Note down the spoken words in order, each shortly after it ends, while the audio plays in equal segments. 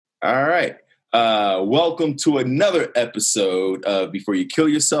All right. Welcome to another episode of Before You Kill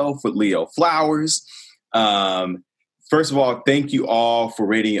Yourself with Leo Flowers. First of all, thank you all for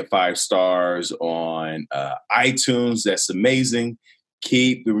rating it 5 stars on iTunes. That's amazing.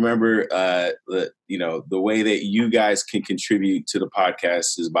 Remember, the way that you guys can contribute to the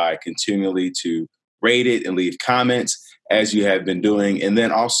podcast is by continually to rate it and leave comments as you have been doing, and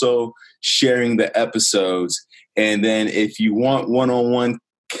then also sharing the episodes. And then if you want one-on-one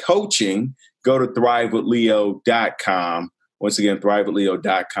coaching, go to thrivewithleo.com. Once again,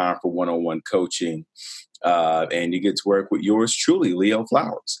 thrivewithleo.com for one-on-one coaching. And you get to work with yours truly, Leo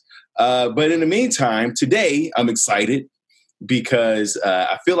Flowers. But in the meantime, today I'm excited because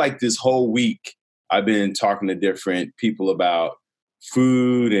I feel like this whole week I've been talking to different people about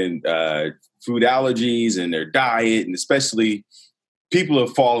food and food allergies and their diet, and especially people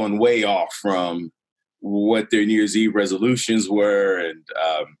have fallen way off from what their New Year's Eve resolutions were. And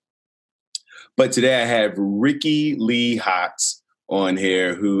but today I have Ricky Lee Hotz on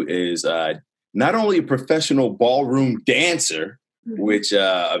here, who is not only a professional ballroom dancer, which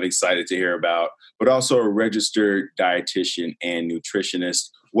I'm excited to hear about, but also a registered dietitian and nutritionist.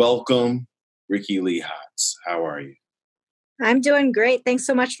 Welcome, Ricky Lee Hotz. How are you? I'm doing great. Thanks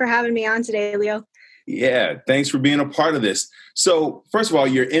so much for having me on today, Leo. Yeah, thanks for being a part of this. So, first of all,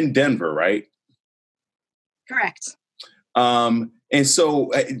 you're in Denver, right? Correct. And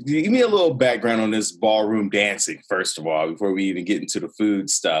so give me a little background on this ballroom dancing, first of all, before we even get into the food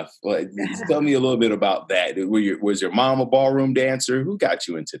stuff. Tell me a little bit about that. Was your mom a ballroom dancer? Who got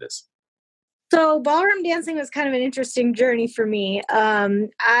you into this? So ballroom dancing was kind of an interesting journey for me.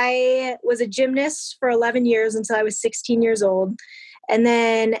 I was a gymnast for 11 years until I was 16 years old. And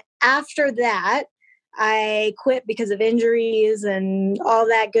then after that, I quit because of injuries and all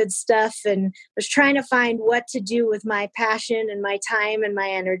that good stuff, and was trying to find what to do with my passion and my time and my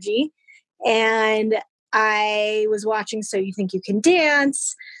energy. And I was watching So You Think You Can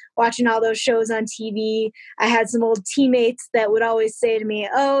Dance, watching all those shows on TV. I had some old teammates that would always say to me,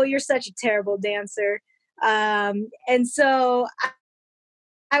 "Oh, you're such a terrible dancer." And so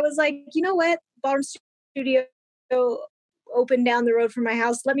I was like, you know what? Ballroom studio open down the road from my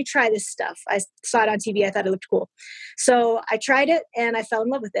house. Let me try this stuff. I saw it on TV. I thought it looked cool. So I tried it and I fell in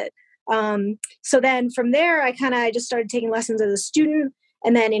love with it. So then from there, I just started taking lessons as a student.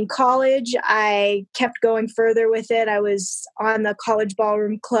 And then in college, I kept going further with it. I was on the college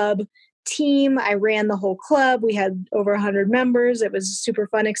ballroom club team. I ran the whole club. We had over 100 members. It was a super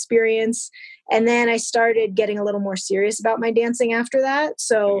fun experience. And then I started getting a little more serious about my dancing after that.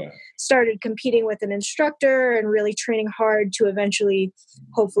 So started competing with an instructor and really training hard to eventually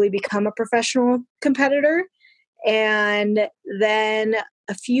hopefully become a professional competitor. And then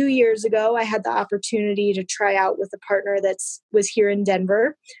a few years ago, I had the opportunity to try out with a partner that was here in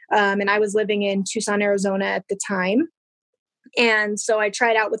Denver. And I was living in Tucson, Arizona at the time. And so I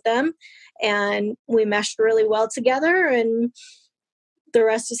tried out with them and we meshed really well together, and the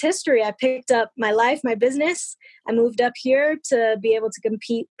rest is history. I picked up my life, my business. I moved up here to be able to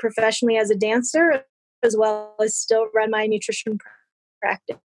compete professionally as a dancer, as well as still run my nutrition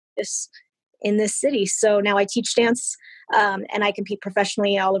practice in this city. So now I teach dance and I compete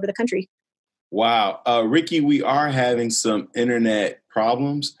professionally all over the country. Wow. Ricky, we are having some internet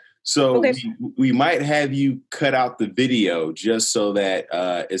problems. So we might have you cut out the video just so that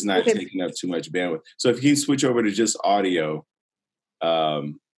it's not taking up too much bandwidth. So if you can switch over to just audio.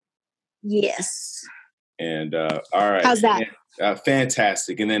 Yes. And all right. How's that?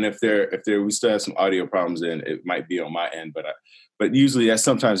 Fantastic. And then if we still have some audio problems, then it might be on my end. But usually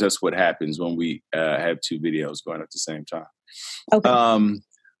sometimes that's what happens when we have 2 videos going at the same time. Okay.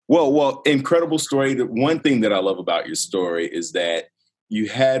 Well, incredible story. The one thing that I love about your story is that you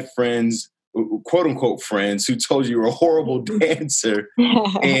had friends, quote unquote friends, who told you were a horrible dancer.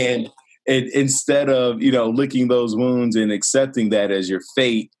 and instead of, licking those wounds and accepting that as your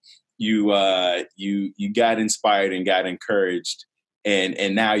fate, you got inspired and got encouraged.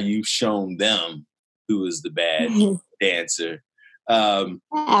 And now you've shown them who is the bad dancer.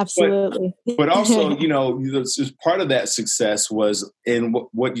 Absolutely. But also, part of that success was in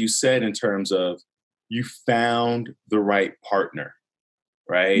what you said in terms of you found the right partner,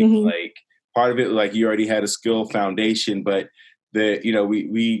 right? Mm-hmm. Like part of it, like you already had a skill foundation, but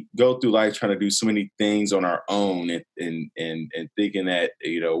we go through life trying to do so many things on our own and thinking that,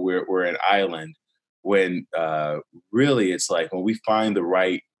 we're an island when really it's like when we find the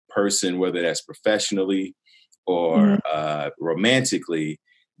right person, whether that's professionally or romantically,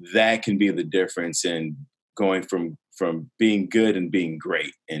 that can be the difference in going from being good and being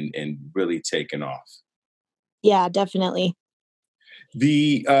great and really taking off. Yeah, definitely.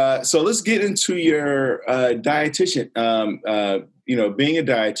 So let's get into your dietitian. Being a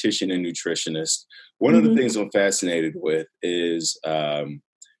dietitian and nutritionist, one of the things I'm fascinated with is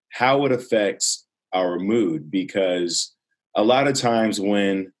how it affects our mood, because a lot of times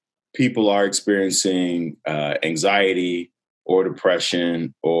when people are experiencing anxiety or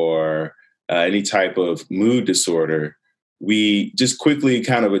depression or any type of mood disorder, we just quickly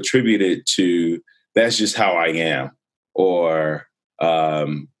kind of attribute it to that's just how I am, or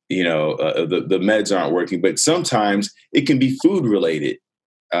the meds aren't working. But sometimes it can be food related.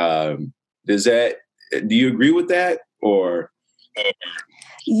 Do you agree with that, or?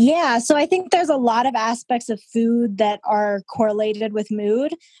 Yeah, so I think there's a lot of aspects of food that are correlated with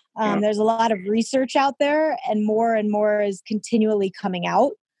mood. There's a lot of research out there, and more is continually coming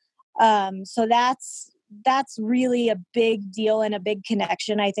out. So that's really a big deal and a big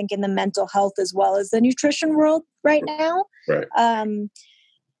connection, I think, in the mental health as well as the nutrition world right now. Right.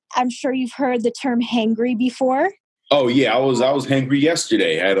 I'm sure you've heard the term hangry before. Oh yeah, I was hangry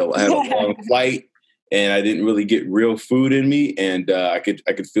yesterday. I had a long flight, and I didn't really get real food in me, and I could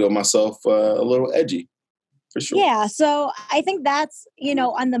feel myself a little edgy, for sure. Yeah, so I think that's,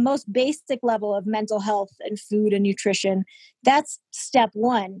 on the most basic level of mental health and food and nutrition, that's step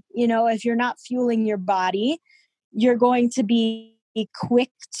one. If you're not fueling your body, you're going to be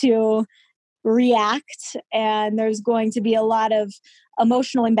quick to react, and there's going to be a lot of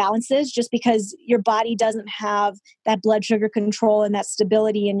emotional imbalances just because your body doesn't have that blood sugar control and that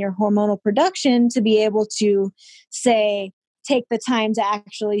stability in your hormonal production to be able to, say, take the time to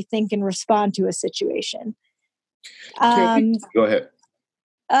actually think and respond to a situation. Go ahead.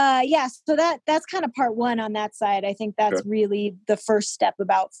 So that's kind of part one on that side. I think that's really the first step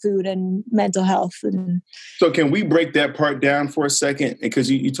about food and mental health. So can we break that part down for a second? Because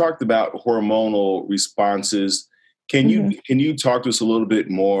you talked about hormonal responses. Can you talk to us a little bit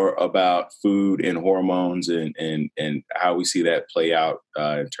more about food and hormones and how we see that play out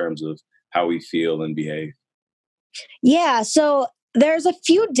in terms of how we feel and behave? Yeah, so there's a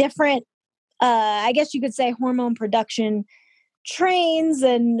few different, I guess you could say, hormone production trains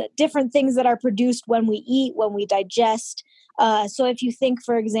and different things that are produced when we eat, when we digest. So if you think,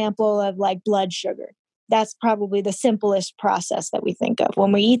 for example, of like blood sugar, that's probably the simplest process that we think of.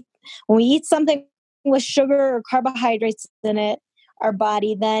 When we eat something with sugar or carbohydrates in it, our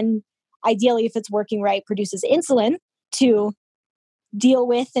body then, ideally, if it's working right, produces insulin to deal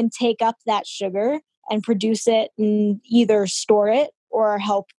with and take up that sugar and produce it and either store it or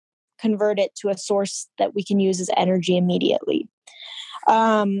help convert it to a source that we can use as energy immediately.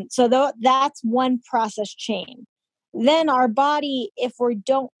 That's one process chain. Then our body, if we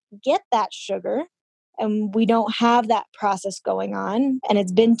don't get that sugar and we don't have that process going on, and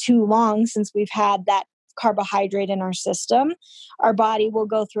it's been too long since we've had that carbohydrate in our system, our body will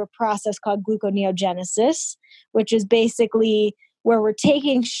go through a process called gluconeogenesis, which is basically where we're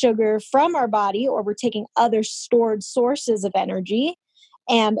taking sugar from our body, or we're taking other stored sources of energy,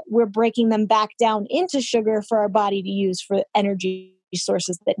 and we're breaking them back down into sugar for our body to use for energy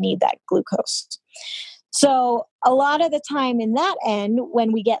sources that need that glucose. So a lot of the time in that end,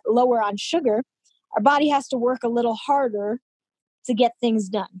 when we get lower on sugar, our body has to work a little harder to get things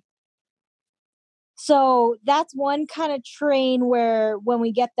done. So that's one kind of train where when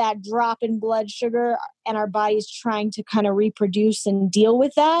we get that drop in blood sugar and our body's trying to kind of reproduce and deal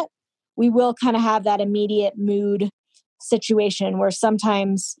with that, we will kind of have that immediate mood situation where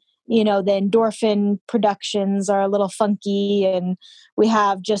sometimes, the endorphin productions are a little funky and we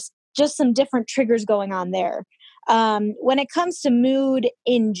have just some different triggers going on there. When it comes to mood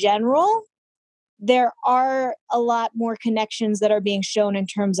in general, there are a lot more connections that are being shown in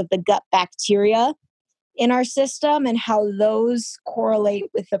terms of the gut bacteria in our system and how those correlate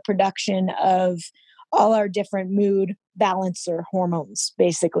with the production of all our different mood balancer hormones,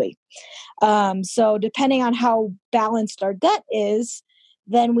 basically. So depending on how balanced our gut is,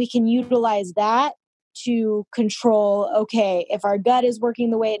 then we can utilize that to control, okay, if our gut is working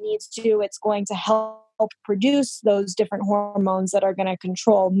the way it needs to, it's going to help produce those different hormones that are going to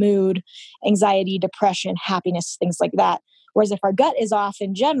control mood, anxiety, depression, happiness, things like that. Whereas if our gut is off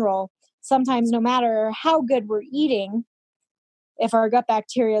in general, sometimes no matter how good we're eating, if our gut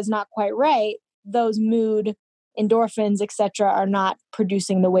bacteria is not quite right, those mood, endorphins, etc., are not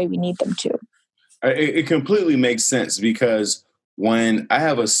producing the way we need them to. It completely makes sense, because when I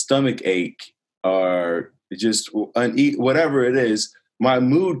have a stomach ache or just whatever it is, my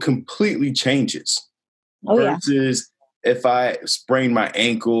mood completely changes. Versus if I sprained my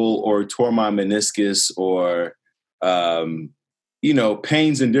ankle or tore my meniscus or,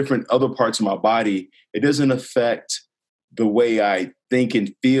 pains in different other parts of my body, it doesn't affect the way I think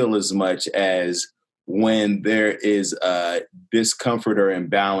and feel as much as when there is discomfort or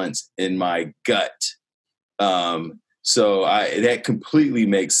imbalance in my gut. So that completely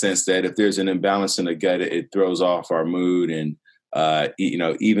makes sense that if there's an imbalance in the gut, it throws off our mood and,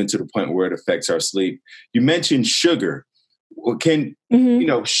 even to the point where it affects our sleep. You mentioned sugar.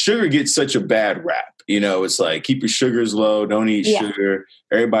 Sugar gets such a bad rap. It's like, keep your sugars low, don't eat sugar.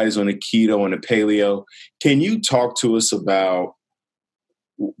 Everybody's on a keto and a paleo. Can you talk to us about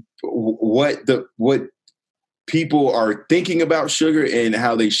what people are thinking about sugar and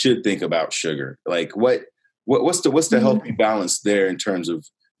how they should think about sugar? Like what's the healthy balance there in terms of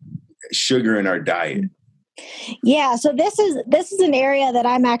sugar in our diet? Yeah, so this is an area that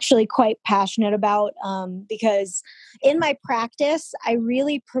I'm actually quite passionate about because in my practice, I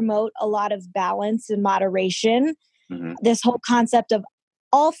really promote a lot of balance and moderation. Mm-hmm. This whole concept of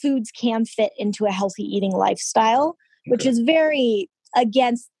all foods can fit into a healthy eating lifestyle, which is very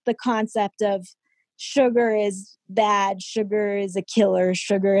against the concept of sugar is bad, sugar is a killer,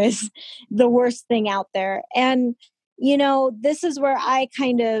 sugar is the worst thing out there. And, this is where I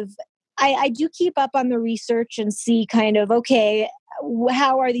I do keep up on the research and see kind of, okay,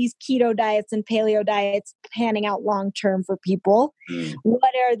 how are these keto diets and paleo diets panning out long-term for people? Mm.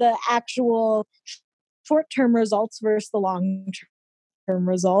 What are the actual short-term results versus the long-term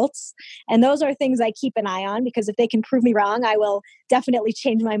results? And those are things I keep an eye on, because if they can prove me wrong, I will definitely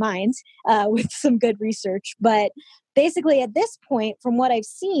change my mind with some good research. But basically at this point, from what I've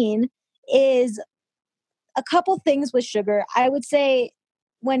seen, is a couple things with sugar. I would say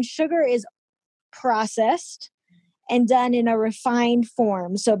when sugar is processed and done in a refined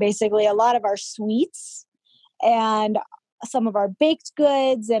form, so basically a lot of our sweets and some of our baked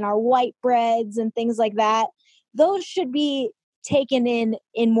goods and our white breads and things like that, those should be taken in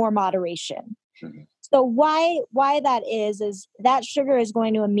more moderation. Mm-hmm. So why that is that sugar is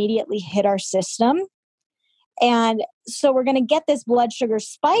going to immediately hit our system. And so we're going to get this blood sugar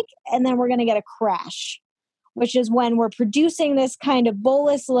spike, and then we're going to get a crash, which is when we're producing this kind of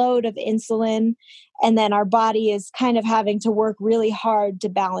bolus load of insulin, and then our body is kind of having to work really hard to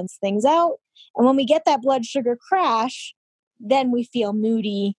balance things out. And when we get that blood sugar crash, then we feel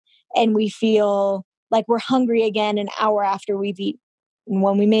moody and we feel like we're hungry again an hour after we've eaten,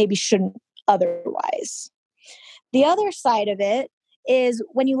 when we maybe shouldn't otherwise. The other side of it is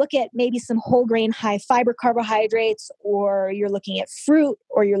when you look at maybe some whole grain, high fiber carbohydrates, or you're looking at fruit,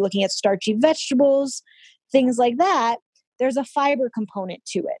 or you're looking at starchy vegetables, things like that, there's a fiber component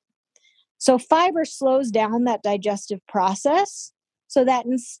to it. So fiber slows down that digestive process, so that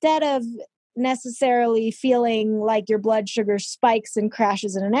instead of necessarily feeling like your blood sugar spikes and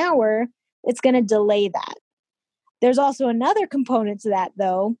crashes in an hour, it's going to delay that. There's also another component to that,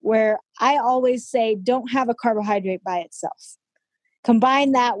 though, where I always say don't have a carbohydrate by itself.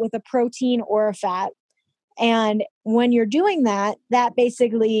 Combine that with a protein or a fat. And when you're doing that, that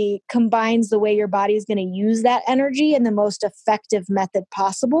basically combines the way your body is going to use that energy in the most effective method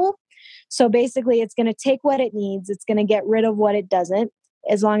possible. So basically, it's going to take what it needs. It's going to get rid of what it doesn't,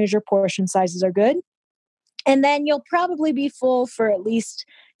 as long as your portion sizes are good. And then you'll probably be full for at least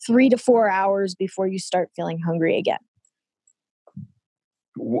 3 to 4 hours before you start feeling hungry again.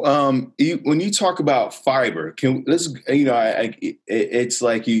 When you talk about fiber, it's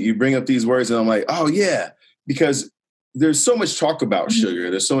like you bring up these words and I'm like, oh yeah, because there's so much talk about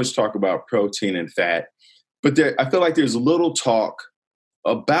sugar. There's so much talk about protein and fat, but I feel like there's little talk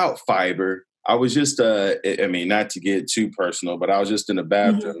about fiber. I was just, not to get too personal, but I was just in the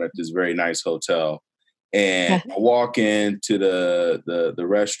bathroom at this very nice hotel, and I walk into the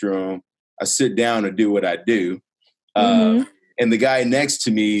restroom. I sit down to do what I do. And the guy next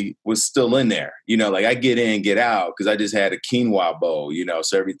to me was still in there. Like I get in, get out, because I just had a quinoa bowl,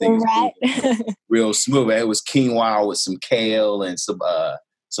 so everything is real smooth. It was quinoa with some kale and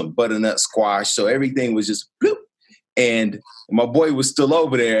some butternut squash. So everything was just bloop. And my boy was still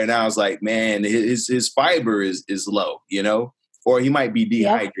over there. And I was like, man, his fiber is low, or he might be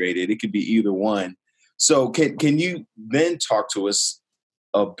dehydrated. Yep. It could be either one. So can you then talk to us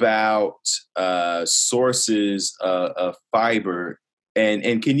about sources of fiber,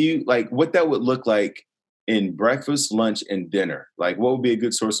 and can you, like, what that would look like in breakfast, lunch, and dinner? Like, what would be a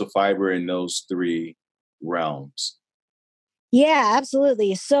good source of fiber in those three realms? Yeah,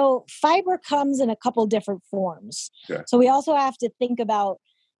 absolutely. So fiber comes in a couple different forms. Okay. So we also have to think about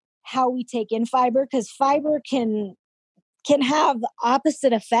how we take in fiber, because fiber can have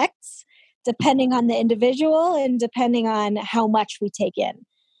opposite effects depending on the individual and depending on how much we take in.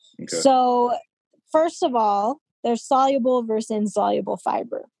 Okay. So first of all, there's soluble versus insoluble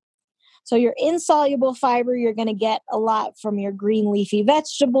fiber. So your insoluble fiber, you're going to get a lot from your green leafy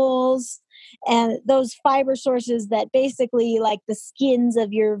vegetables and those fiber sources that basically like the skins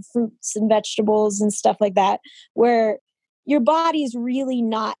of your fruits and vegetables and stuff like that, where your body's really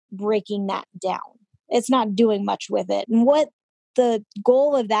not breaking that down. It's not doing much with it. And what the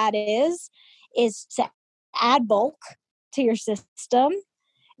goal of that is to add bulk to your system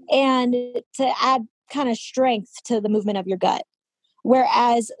and to add kind of strength to the movement of your gut.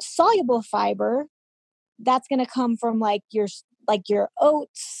 Whereas soluble fiber, that's going to come from like your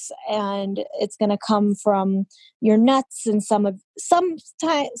oats, and it's going to come from your nuts and some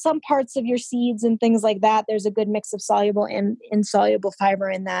parts of your seeds and things like that. There's a good mix of soluble and insoluble fiber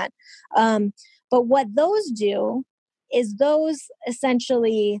in that. But what those do is those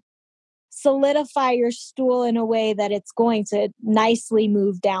essentially solidify your stool in a way that it's going to nicely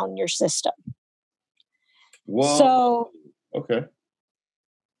move down your system. Whoa. So, okay.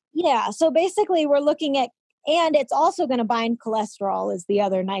 Yeah. So basically we're looking at, and it's also going to bind cholesterol is the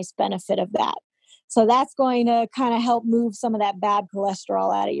other nice benefit of that. So that's going to kind of help move some of that bad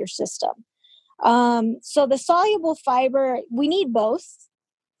cholesterol out of your system. So the soluble fiber, we need both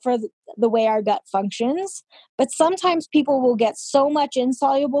for the way our gut functions, but sometimes people will get so much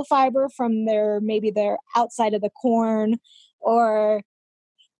insoluble fiber from maybe their outside of the corn or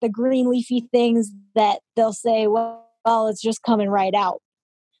the green leafy things that they'll say, well, it's just coming right out.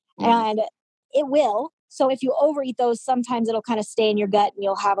 And it will. So if you overeat those, sometimes it'll kind of stay in your gut and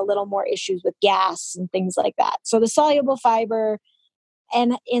you'll have a little more issues with gas and things like that. So the soluble fiber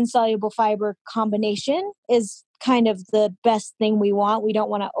and insoluble fiber combination is kind of the best thing we want. We don't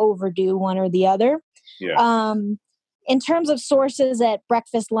want to overdo one or the other. Yeah. In terms of sources at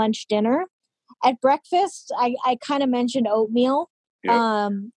breakfast, lunch, dinner, at breakfast, I kind of mentioned oatmeal.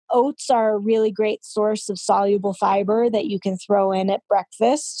 Yep. Oats are a really great source of soluble fiber that you can throw in at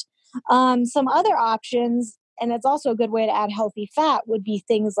breakfast. Some other options, and it's also a good way to add healthy fat, would be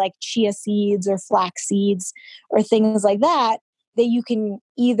things like chia seeds or flax seeds or things like that you can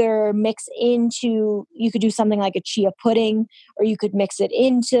either mix into, you could do something like a chia pudding, or you could mix it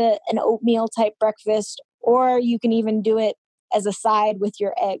into an oatmeal type breakfast, or you can even do it as a side with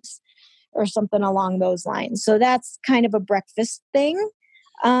your eggs or something along those lines. So that's kind of a breakfast thing.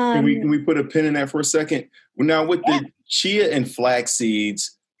 Can we put a pin in that for a second? Now with the chia and flax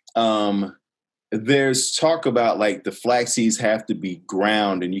seeds, there's talk about like the flax seeds have to be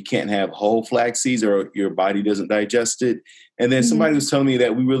ground and you can't have whole flax seeds or your body doesn't digest it. And then somebody was telling me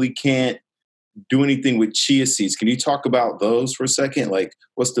that we really can't do anything with chia seeds. Can you talk about those for a second? Like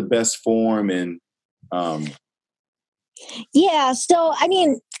what's the best form and Yeah. So, I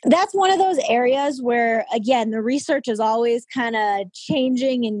mean, that's one of those areas where, again, the research is always kind of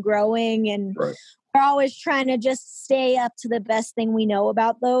changing and growing, and right. We're always trying to just stay up to the best thing we know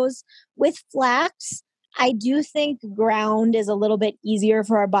about those. With flax, I do think ground is a little bit easier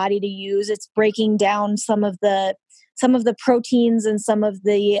for our body to use. It's breaking down some of the proteins and some of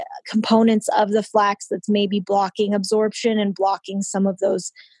the components of the flax that's maybe blocking absorption and blocking some of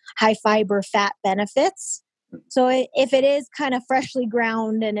those high fiber fat benefits. So if it is kind of freshly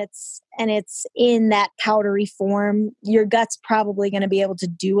ground and it's in that powdery form, your gut's probably going to be able to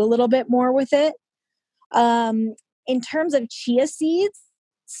do a little bit more with it. In terms of chia seeds,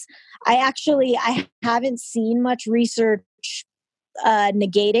 I haven't seen much research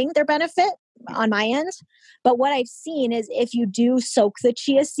negating their benefit on my end. But what I've seen is if you do soak the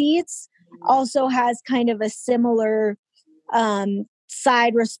chia seeds, also has kind of a similar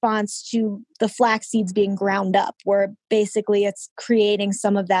side response to the flax seeds being ground up, where basically it's creating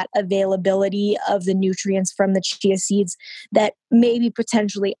some of that availability of the nutrients from the chia seeds that maybe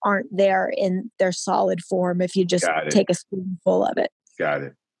potentially aren't there in their solid form if you just take a spoonful of it. Got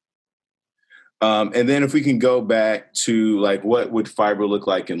it. And then if we can go back to like what would fiber look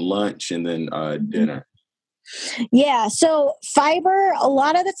like in lunch and then dinner? Yeah. So fiber, a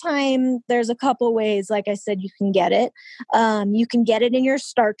lot of the time, there's a couple ways, like I said, you can get it. You can get it in your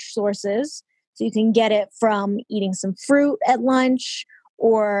starch sources. So you can get it from eating some fruit at lunch,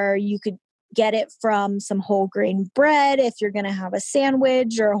 or you could get it from some whole grain bread if you're going to have a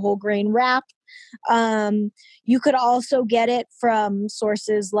sandwich or a whole grain wrap. You could also get it from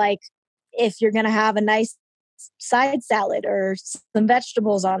sources like if you're going to have a nice side salad or some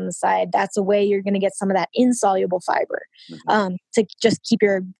vegetables on the side, that's a way you're going to get some of that insoluble fiber to just keep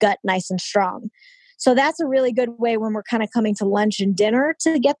your gut nice and strong. So that's a really good way when we're kind of coming to lunch and dinner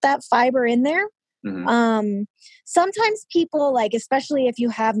to get that fiber in there. Sometimes people, like, especially if you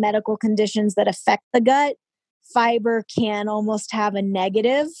have medical conditions that affect the gut, fiber can almost have a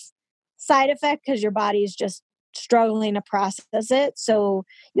negative side effect because your body is just struggling to process it. So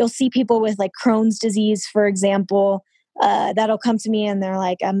you'll see people with like Crohn's disease, for example, that'll come to me and they're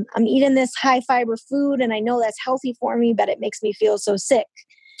like, I'm eating this high fiber food and I know that's healthy for me, but it makes me feel so sick.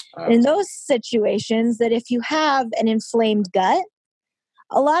 And in those situations, that if you have an inflamed gut,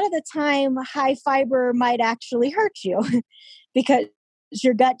 a lot of the time high fiber might actually hurt you because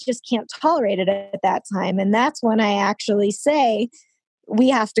your gut just can't tolerate it at that time. And that's when I actually say we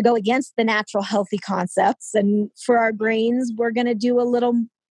have to go against the natural healthy concepts. And for our grains, we're going to do a little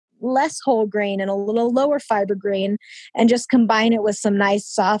less whole grain and a little lower fiber grain and just combine it with some nice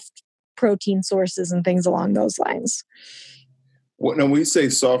soft protein sources and things along those lines. Now, when you say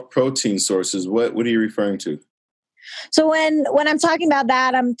soft protein sources, what are you referring to? So when I'm talking about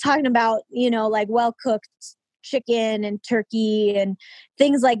that, I'm talking about, like well-cooked chicken and turkey and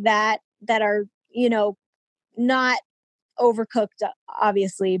things like that are, not overcooked,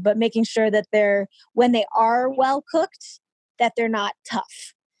 obviously, but making sure that when they are well-cooked, that they're not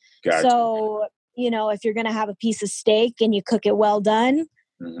tough. Gotcha. So, if you're going to have a piece of steak and you cook it well done,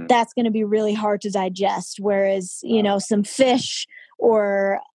 that's going to be really hard to digest. Whereas, some fish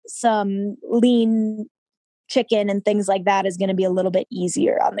or some lean chicken and things like that is going to be a little bit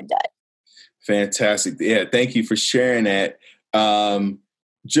easier on the gut. Fantastic. Yeah. Thank you for sharing that.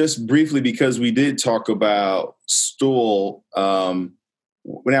 Just briefly, because we did talk about stool.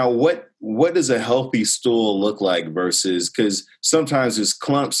 Now, what does a healthy stool look like versus, because sometimes it's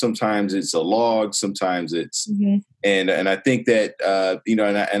clumps, sometimes it's a log, sometimes it's, and I think that,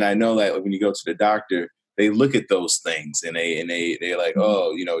 and I know that when you go to the doctor, they look at those things and they're like,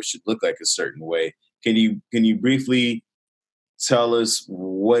 oh, it should look like a certain way. Can you briefly tell us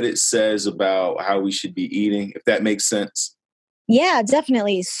what it says about how we should be eating, if that makes sense? Yeah,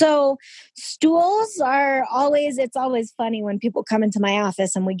 definitely. So stools it's always funny when people come into my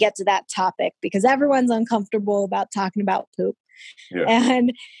office and we get to that topic because everyone's uncomfortable about talking about poop. Yeah.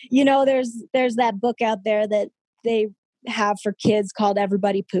 And, there's that book out there that they have for kids called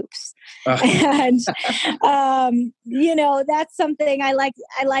Everybody Poops. And, that's something I like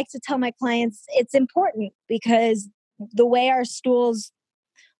to tell my clients. It's important because the way our stools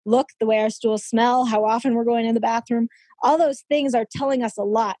look, the way our stools smell, how often we're going in the bathroom, all those things are telling us a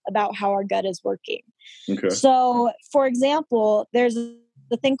lot about how our gut is working. Okay. So, for example, there's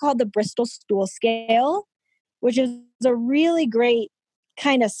the thing called the Bristol Stool Scale, which is a really great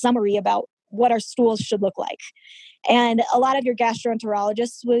kind of summary about what our stools should look like. And a lot of your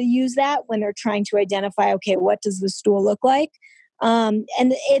gastroenterologists will use that when they're trying to identify, okay, what does the stool look like? And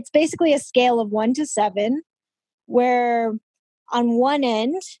it's basically a scale of 1 to 7, where on one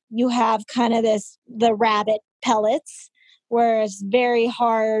end, you have kind of the rabbit pellets, where it's very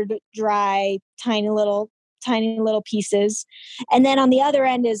hard, dry, tiny little pieces. And then on the other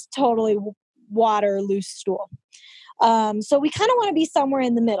end is totally water, loose stool. So we kind of want to be somewhere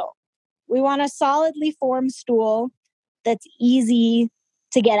in the middle. We want a solidly formed stool that's easy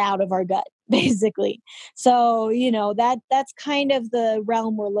to get out of our gut, basically. So, that's kind of the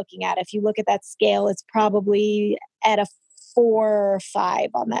realm we're looking at. If you look at that scale, it's probably at a 4 or 5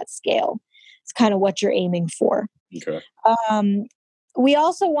 on that scale. It's kind of what you're aiming for. Okay. You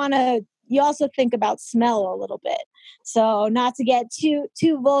also think about smell a little bit. So not to get too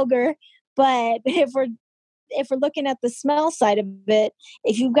vulgar, but if we're looking at the smell side of it,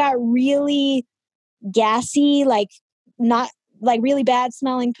 if you've got really gassy, not really bad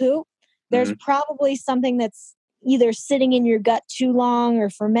smelling poop, there's probably something that's either sitting in your gut too long or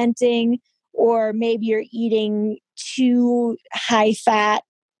fermenting, or maybe you're eating too high fat,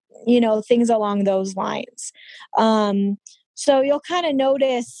 things along those lines. So you'll kind of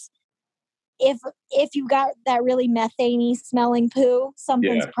notice if you've got that really methane-y smelling poo,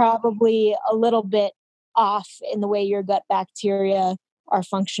 something's probably a little bit off in the way your gut bacteria are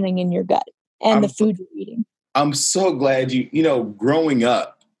functioning in your gut and the food you're eating. I'm so glad growing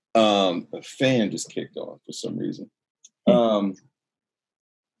up, a fan just kicked on for some reason. Cut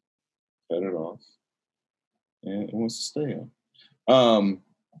it off. And it wants to stay on.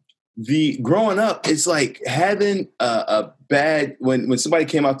 The growing up, it's like having a bad, when somebody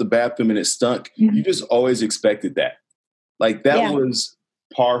came out the bathroom and it stunk, you just always expected that. Like that was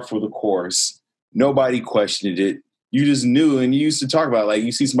par for the course. Nobody questioned it. You just knew, and you used to talk about, like,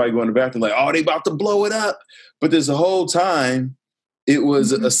 you see somebody go in the bathroom, like, oh, they about to blow it up. But this whole time, it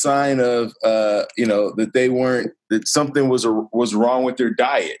was a sign of, that something was wrong with their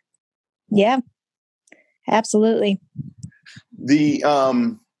diet. Yeah, absolutely.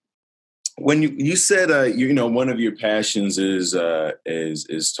 When you said, one of your passions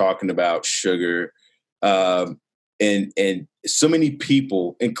is talking about sugar. and so many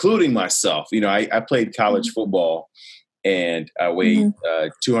people, including myself, I played college football and I weighed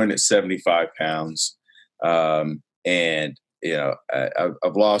 275 pounds. And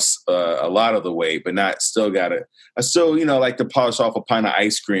I've lost a lot of the weight, but I still, like to polish off a pint of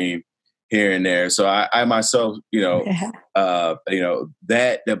ice cream here and there. So I myself, that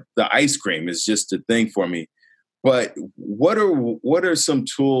the ice cream is just a thing for me. But what are some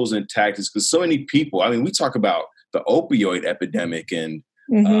tools and tactics? Because so many people, we talk about the opioid epidemic and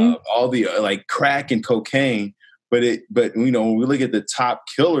all the like crack and cocaine, but when we look at the top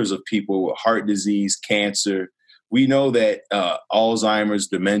killers of people with heart disease, cancer, we know that Alzheimer's,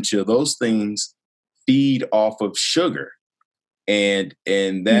 dementia, those things feed off of sugar. And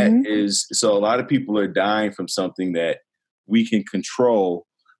that is, so a lot of people are dying from something that we can control.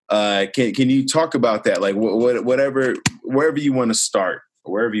 Can you talk about that? Like wherever you want to start.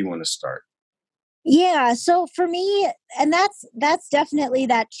 Yeah. So for me, and that's definitely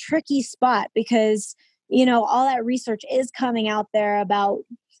that tricky spot because, all that research is coming out there about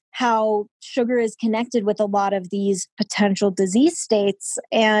how sugar is connected with a lot of these potential disease states.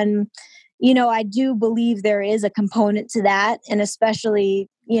 And, I do believe there is a component to that, and especially,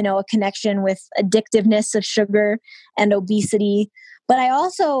 a connection with addictiveness of sugar and obesity. But I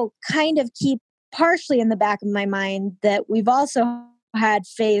also kind of keep partially in the back of my mind that we've also had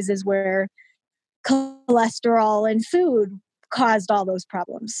phases where cholesterol and food caused all those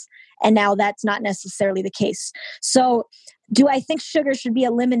problems. And now that's not necessarily the case. So do I think sugar should be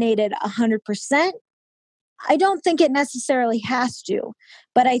eliminated 100%? I don't think it necessarily has to,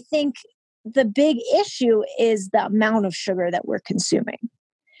 but I think the big issue is the amount of sugar that we're consuming.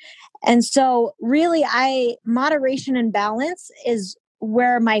 And so really moderation and balance is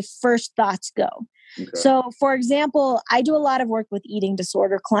where my first thoughts go. Okay. So for example, I do a lot of work with eating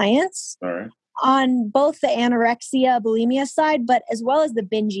disorder clients. All right. On both the anorexia, bulimia side, but as well as the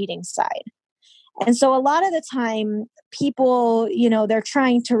binge eating side. And so a lot of the time people, they're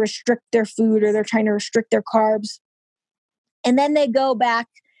trying to restrict their food or they're trying to restrict their carbs. And then they go back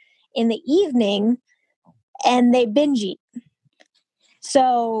in the evening and they binge eat.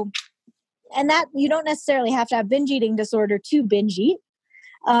 So, and that you don't necessarily have to have binge eating disorder to binge eat.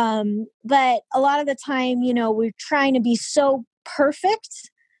 But a lot of the time, we're trying to be so perfect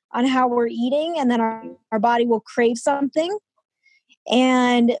on how we're eating, and then our body will crave something.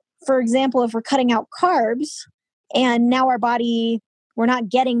 And for example, if we're cutting out carbs and now we're not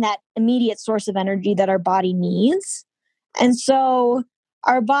getting that immediate source of energy that our body needs. And so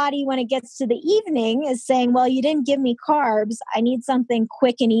our body, when it gets to the evening, is saying, well, you didn't give me carbs. I need something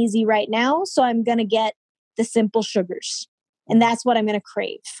quick and easy right now. So I'm going to get the simple sugars. And that's what I'm going to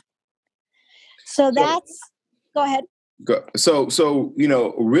crave. So go ahead. So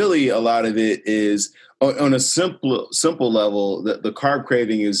really a lot of it is on a simple level. The carb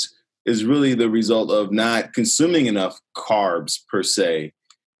craving is really the result of not consuming enough carbs per se,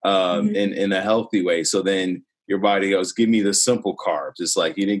 in a healthy way. So then your body goes, give me the simple carbs. It's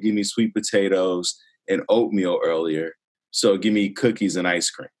like you didn't give me sweet potatoes and oatmeal earlier, so give me cookies and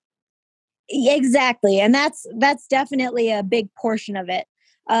ice cream. Exactly, and that's definitely a big portion of it.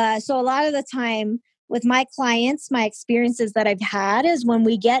 So a lot of the time, with my clients, my experiences that I've had is when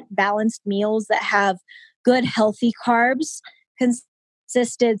we get balanced meals that have good, healthy carbs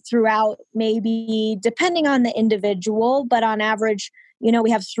consisted throughout, maybe depending on the individual, but on average, we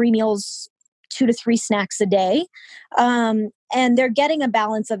have 3 meals, 2 to 3 snacks a day. And they're getting a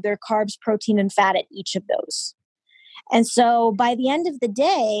balance of their carbs, protein, and fat at each of those. And so by the end of the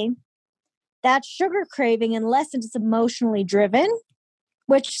day, that sugar craving, unless it's emotionally driven,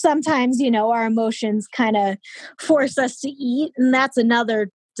 which sometimes, our emotions kind of force us to eat. And that's another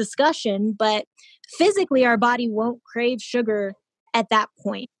discussion. But physically, our body won't crave sugar at that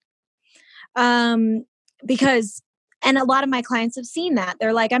point. Because, and a lot of my clients have seen that.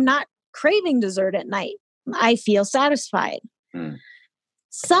 They're like, I'm not craving dessert at night. I feel satisfied.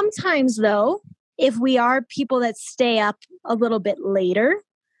 Sometimes, though, if we are people that stay up a little bit later,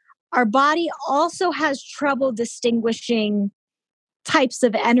 our body also has trouble distinguishing types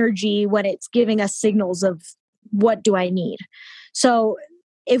of energy when it's giving us signals of what do I need. So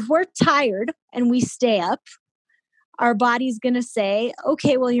if we're tired and we stay up, our body's going to say,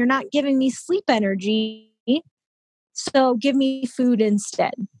 okay, well, you're not giving me sleep energy, so give me food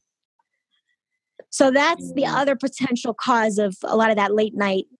instead. So that's the other potential cause of a lot of that late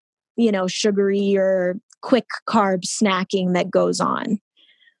night, sugary or quick carb snacking that goes on.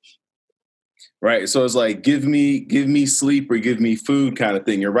 Right. So it's like, give me sleep or give me food kind of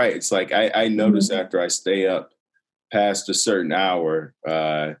thing. You're right. It's like, I notice after I stay up past a certain hour,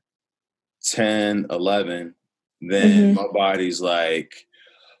 10, 11, then my body's like,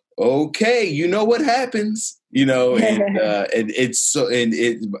 okay, you know what happens, and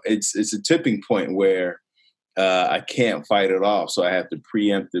it's a tipping point where I can't fight it off. So I have to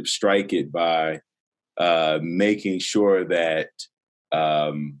preemptive strike it by making sure that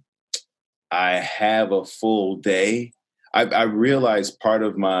I have a full day. I realize part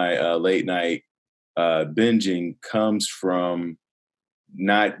of my late night binging comes from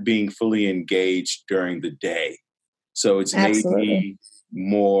not being fully engaged during the day. So it's made me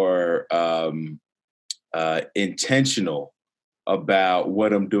more intentional about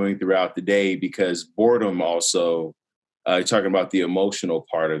what I'm doing throughout the day, because boredom also, talking about the emotional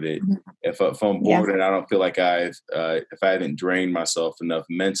part of it. If I'm bored and I don't feel like if I haven't drained myself enough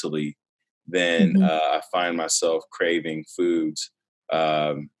mentally, then I find myself craving foods.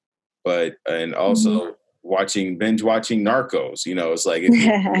 And also binge watching Narcos. It's like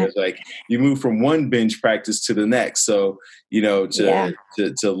it's like you move from one binge practice to the next. So to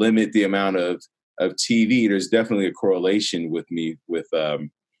limit the amount of TV, there's definitely a correlation with the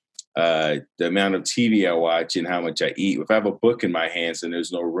amount of TV I watch and how much I eat. If I have a book in my hands, then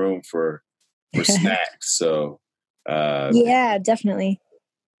there's no room for snacks. So yeah, definitely.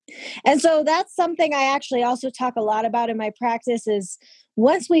 And so that's something I actually also talk a lot about in my practice is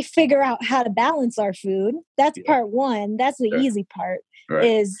once we figure out how to balance our food, that's part one. That's the easy part,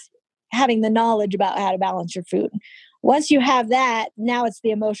 is having the knowledge about how to balance your food. Once you have that, now it's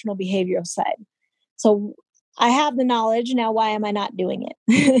the emotional behavioral side. So I have the knowledge. Now, why am I not doing it?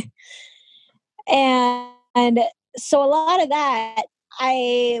 And so a lot of that,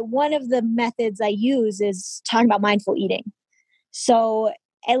 one of the methods I use is talking about mindful eating. So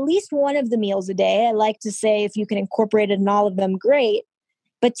at least one of the meals a day, I like to say if you can incorporate it in all of them, great.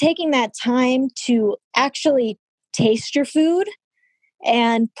 But taking that time to actually taste your food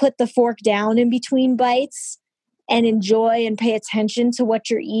and put the fork down in between bites and enjoy and pay attention to what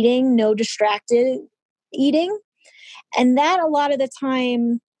you're eating, no distracted eating. And that a lot of the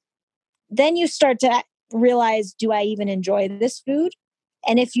time, then you start to realize, do I even enjoy this food?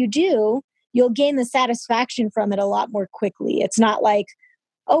 And if you do, you'll gain the satisfaction from it a lot more quickly. It's not like,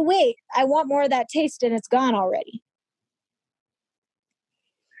 oh, wait, I want more of that taste and it's gone already.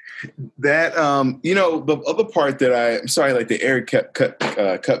 That, the other part that I'm sorry, like the air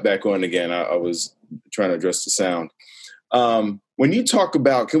cut back on again. I was trying to address the sound. When you talk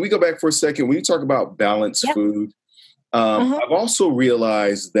about, can we go back for a second? When you talk about balanced food, I've also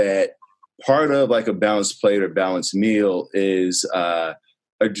realized that part of like a balanced plate or balanced meal is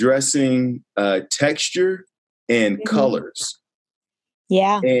addressing texture and colors.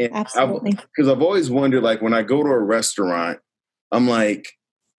 Yeah, and absolutely. Because I've always wondered, like when I go to a restaurant, I'm like,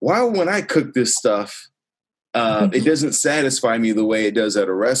 why when I cook this stuff, it doesn't satisfy me the way it does at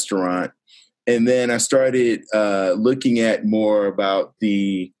a restaurant? And then I started looking at more about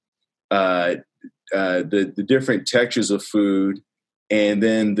the different textures of food, and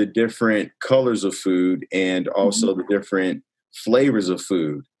then the different colors of food, and also the different flavors of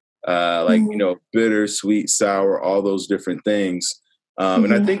food, like bitter, sweet, sour, all those different things.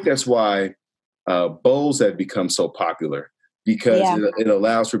 And I think that's why bowls have become so popular, because it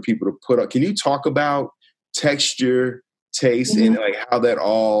allows for people to put up. Can you talk about texture, taste, and like how that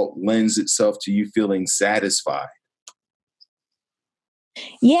all lends itself to you feeling satisfied?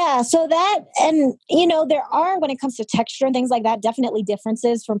 Yeah, so that, and there are, when it comes to texture and things like that, definitely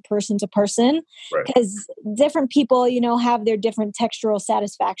differences from person to person, because different people, have their different textural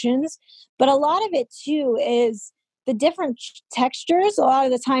satisfactions. But a lot of it too is the different textures a lot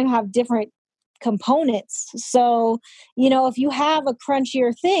of the time have different components. So, if you have a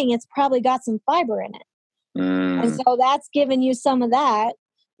crunchier thing, it's probably got some fiber in it. And so that's giving you some of that.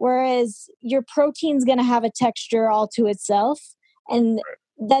 Whereas your protein's going to have a texture all to itself. And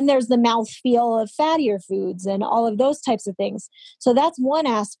then there's the mouthfeel of fattier foods and all of those types of things. So that's one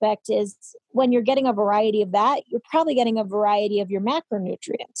aspect, is when you're getting a variety of that, you're probably getting a variety of your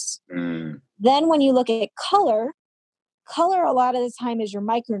macronutrients. Then when you look at color a lot of the time is your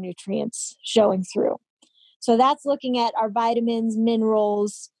micronutrients showing through. So that's looking at our vitamins,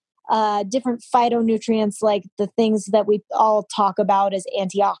 minerals, different phytonutrients, like the things that we all talk about as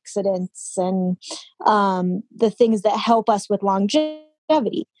antioxidants, and the things that help us with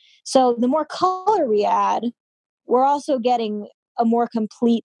longevity. So the more color we add, we're also getting a more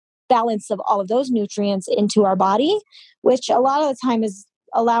complete balance of all of those nutrients into our body, which a lot of the time is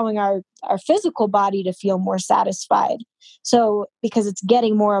allowing our physical body to feel more satisfied. So because it's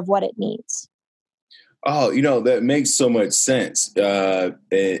getting more of what it needs. Oh, that makes so much sense. Because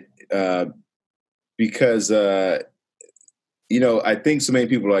I think so many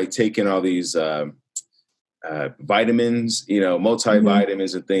people are like taking all these vitamins,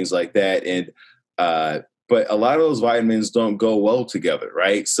 multivitamins and things like that. And but a lot of those vitamins don't go well together,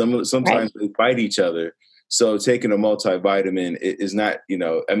 right? Sometimes they fight each other. So taking a multivitamin is not,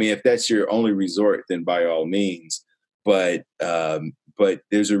 if that's your only resort, then by all means. But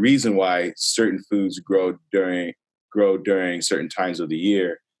there's a reason why certain foods grow during certain times of the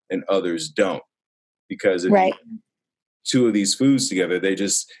year and others don't, because if you two of these foods together,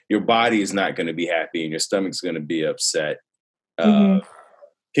 your body is not going to be happy and your stomach's going to be upset.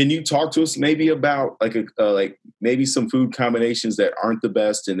 Can you talk to us maybe about maybe some food combinations that aren't the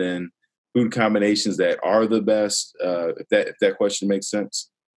best, and then food combinations that are the best? If that question makes sense.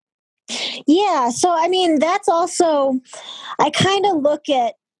 Yeah. So, that's also, I kind of look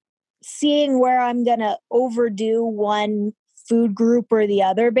at seeing where I'm going to overdo one food group or the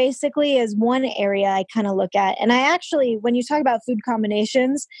other, basically, is one area I kind of look at. And I actually, when you talk about food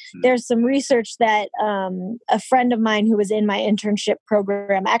combinations, there's some research that a friend of mine who was in my internship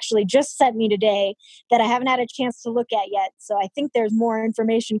program actually just sent me today that I haven't had a chance to look at yet. So I think there's more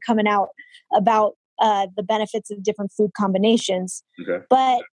information coming out about the benefits of different food combinations. Okay.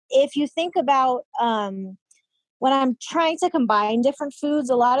 But if you think about when I'm trying to combine different foods,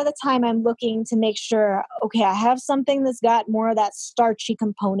 a lot of the time I'm looking to make sure, okay, I have something that's got more of that starchy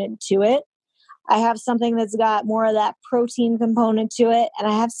component to it. I have something that's got more of that protein component to it. And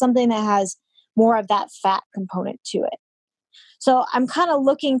I have something that has more of that fat component to it. So I'm kind of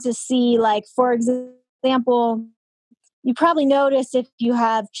looking to see, like, for example, you probably notice if you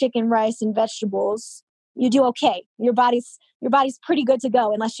have chicken, rice, and vegetables, you do okay. Your body's pretty good to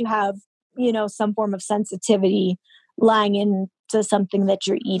go unless you have some form of sensitivity lying into something that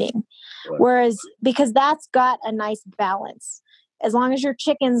you're eating. Right. Whereas, because that's got a nice balance, as long as your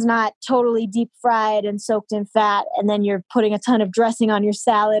chicken's not totally deep fried and soaked in fat, and then you're putting a ton of dressing on your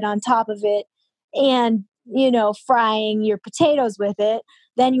salad on top of it and, frying your potatoes with it,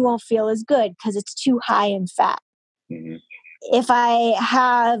 then you won't feel as good because it's too high in fat. Mm-hmm. If I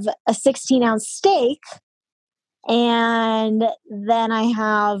have a 16-ounce steak, and then I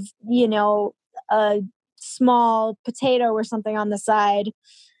have, a small potato or something on the side,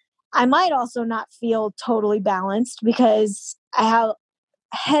 I might also not feel totally balanced because I have a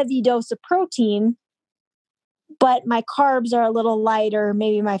heavy dose of protein, but my carbs are a little lighter.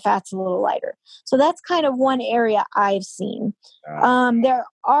 Maybe my fat's a little lighter. So that's kind of one area I've seen. There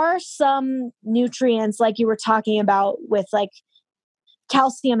are some nutrients, like you were talking about, with like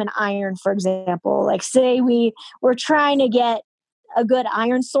calcium and iron, for example. Like, say we're trying to get a good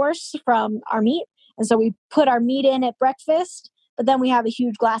iron source from our meat. And so we put our meat in at breakfast, but then we have a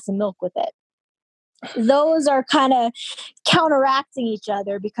huge glass of milk with it. Those are kind of counteracting each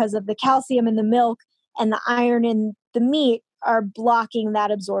other because of the calcium in the milk and the iron in the meat are blocking that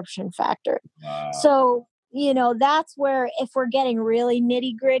absorption factor. Wow. So, that's where, if we're getting really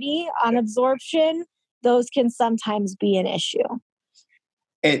nitty gritty on absorption, those can sometimes be an issue.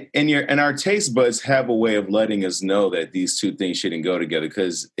 And our taste buds have a way of letting us know that these two things shouldn't go together,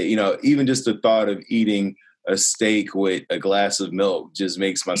 because even just the thought of eating a steak with a glass of milk just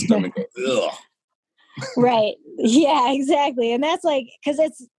makes my stomach go ugh. Right. Yeah, exactly. And that's because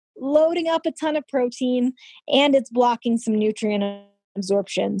it's loading up a ton of protein and it's blocking some nutrient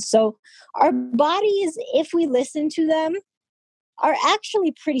absorption. So our bodies, if we listen to them, are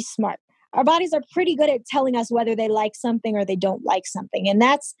actually pretty smart. Our bodies are pretty good at telling us whether they like something or they don't like something. And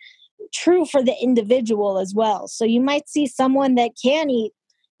that's true for the individual as well. So you might see someone that can eat,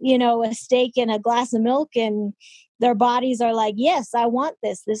 a steak and a glass of milk, and their bodies are like, yes, I want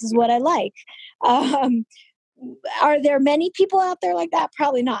this. This is what I like. Are there many people out there like that?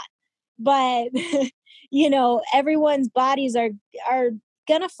 Probably not. But, everyone's bodies are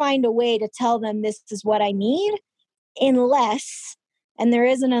going to find a way to tell them this is what I need, unless, and there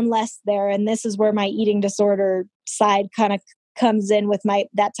is an unless there, and this is where my eating disorder side kind of comes in with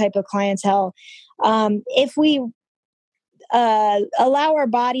that type of clientele. If we allow our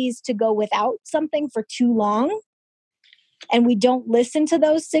bodies to go without something for too long and we don't listen to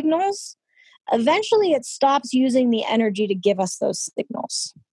those signals, eventually it stops using the energy to give us those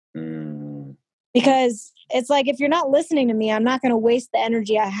signals. Because it's like, if you're not listening to me, I'm not going to waste the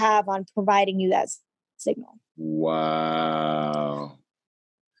energy I have on providing you that signal. Wow.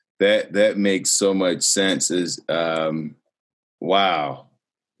 That makes so much sense. Wow.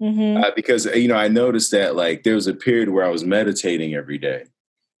 Mm-hmm. Because, I noticed that there was a period where I was meditating every day.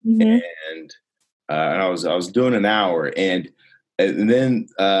 Mm-hmm. And I was doing an hour, and then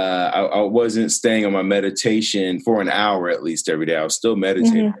I wasn't staying on my meditation for an hour at least every day. I was still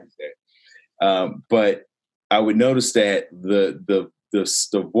meditating every day. But I would notice that the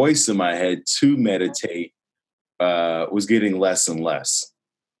voice in my head to meditate was getting less and less.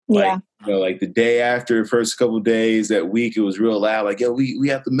 Yeah. Like the day after, first couple of days, that week, it was real loud. Like, yo, we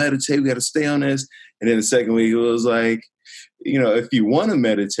have to meditate. We got to stay on this. And then the second week, it was like, if you want to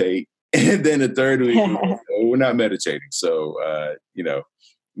meditate. And then the third week, we're not meditating. So,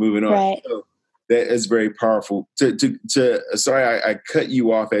 moving on. Right. So that is very powerful. Sorry, I cut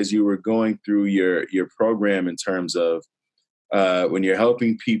you off as you were going through your program in terms of when you're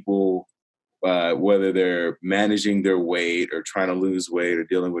helping people, whether they're managing their weight or trying to lose weight or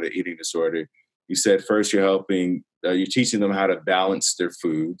dealing with an eating disorder. You said first you're teaching them how to balance their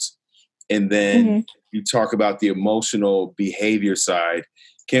foods. And then you talk about the emotional behavior side.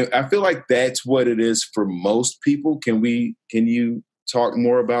 I feel like that's what it is for most people. Can you talk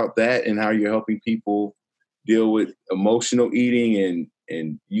more about that and how you're helping people deal with emotional eating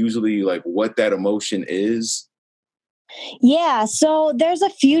and usually like what that emotion is? Yeah, so there's a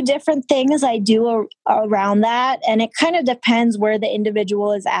few different things I do around that, and it kind of depends where the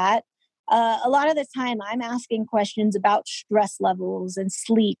individual is at. A lot of the time, I'm asking questions about stress levels and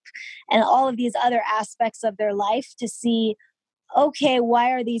sleep and all of these other aspects of their life to see, okay,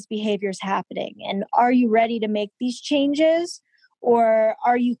 why are these behaviors happening? And are you ready to make these changes? Or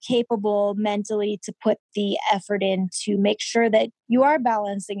are you capable mentally to put the effort in to make sure that you are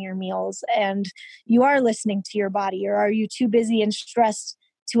balancing your meals and you are listening to your body? Or are you too busy and stressed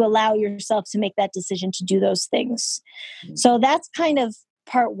to allow yourself to make that decision to do those things? So that's kind of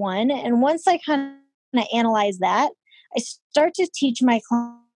part one. And once I kind of analyze that, I start to teach my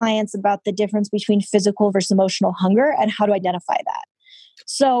clients about the difference between physical versus emotional hunger and how to identify that.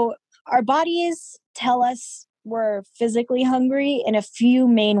 So our bodies tell us we're physically hungry in a few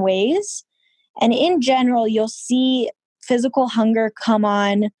main ways. And in general, you'll see physical hunger come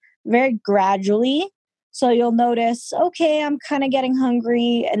on very gradually. So you'll notice, okay, I'm kind of getting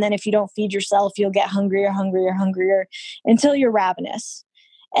hungry. And then if you don't feed yourself, you'll get hungrier until you're ravenous.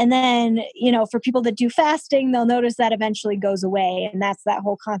 And then, for people that do fasting, they'll notice that eventually goes away. And that's that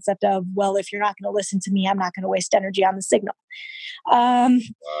whole concept of, well, if you're not going to listen to me, I'm not going to waste energy on the signal.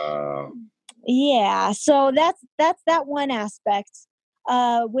 Wow. Yeah, so that's that one aspect.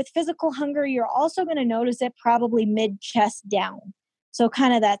 With physical hunger, you're also going to notice it probably mid-chest down. So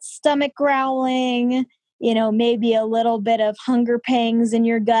kind of that stomach growling, maybe a little bit of hunger pangs in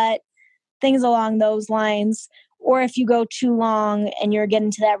your gut, things along those lines. Or if you go too long and you're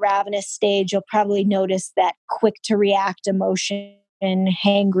getting to that ravenous stage, you'll probably notice that quick to react emotion,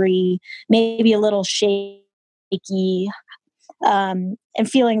 hangry, maybe a little shaky, and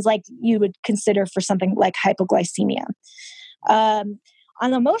feelings like you would consider for something like hypoglycemia. On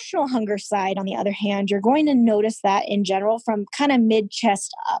the emotional hunger side, on the other hand, you're going to notice that in general from kind of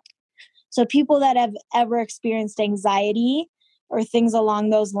mid-chest up. So people that have ever experienced anxiety or things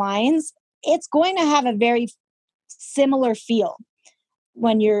along those lines, it's going to have a very similar feel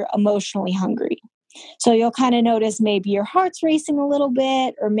when you're emotionally hungry. So you'll kind of notice maybe your heart's racing a little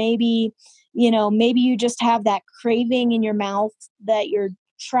bit, or maybe you just have that craving in your mouth that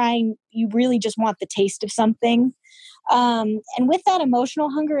you really just want the taste of something. And with that emotional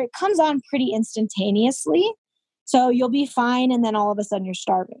hunger, it comes on pretty instantaneously. So you'll be fine. And then all of a sudden you're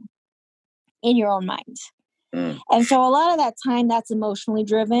starving in your own mind. And so a lot of that time that's emotionally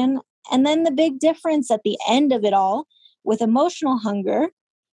driven. And then the big difference at the end of it all with emotional hunger,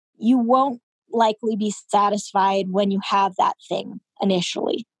 you won't likely be satisfied when you have that thing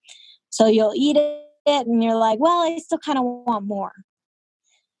initially. So you'll eat it and you're like, well, I still kind of want more.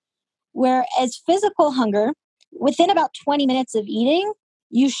 Whereas physical hunger, within about 20 minutes of eating,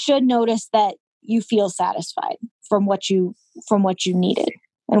 you should notice that you feel satisfied from what you needed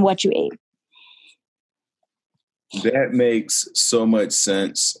and what you ate. That makes so much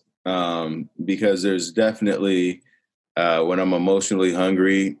sense because there's definitely, when I'm emotionally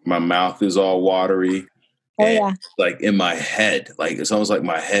hungry, my mouth is all watery. Oh, yeah. Like in my head, like it's almost like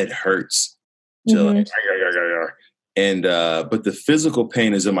my head hurts. Mm-hmm. And but the physical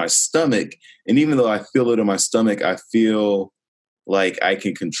pain is in my stomach. And even though I feel it in my stomach, I feel like I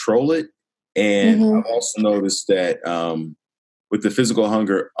can control it. And I've also noticed that with the physical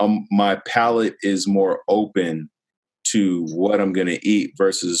hunger, my palate is more open to what I'm going to eat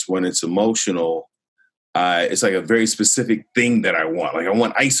versus when it's emotional. It's like a very specific thing that I want. Like I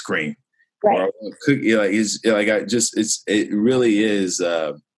want ice cream. Right. Or I want cookie. It really is.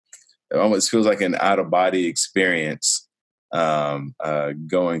 It almost feels like an out of body experience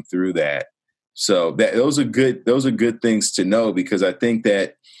going through that. So those are good things to know, because I think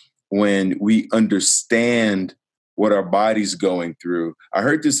that when we understand what our body's going through, I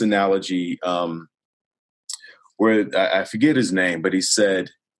heard this analogy where I forget his name, but he said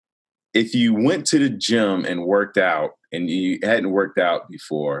if you went to the gym and worked out and you hadn't worked out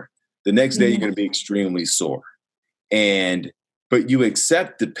before, the next day you're going to be extremely sore. But you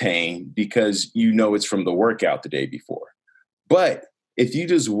accept the pain because you know it's from the workout the day before. But if you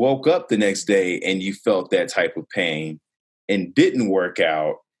just woke up the next day and you felt that type of pain and didn't work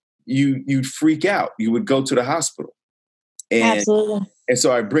out, you'd freak out. You would go to the hospital. Absolutely. And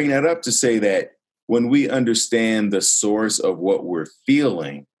so I bring that up to say that when we understand the source of what we're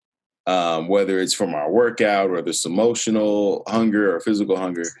feeling, whether it's from our workout or this emotional hunger or physical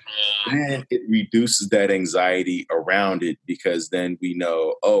hunger, then it reduces that anxiety around it, because then we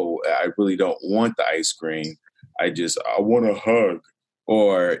know, oh, I really don't want the ice cream. I want a hug,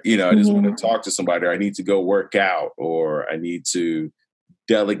 or, I just want to talk to somebody, or I need to go work out, or I need to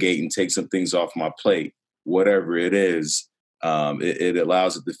delegate and take some things off my plate, whatever it is. It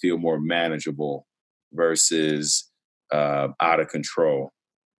allows it to feel more manageable versus out of control.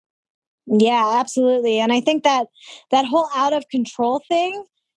 Yeah, absolutely. And I think that whole out of control thing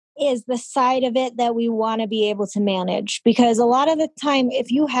is the side of it that we want to be able to manage, because a lot of the time,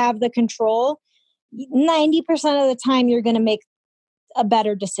 if you have the control, 90% of the time, you're going to make a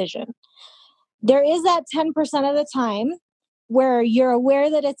better decision. There is that 10% of the time where you're aware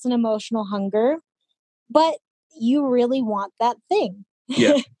that it's an emotional hunger, but you really want that thing.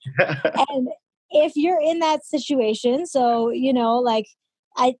 Yeah. And if you're in that situation, so, like,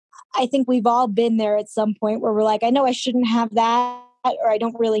 I think we've all been there at some point where we're like, I know I shouldn't have that, or I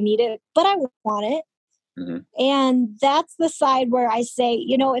don't really need it, but I want it. Mm-hmm. And that's the side where I say,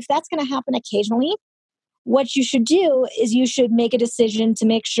 if that's going to happen occasionally, what you should do is you should make a decision to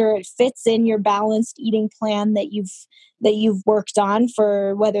make sure it fits in your balanced eating plan that you've worked on,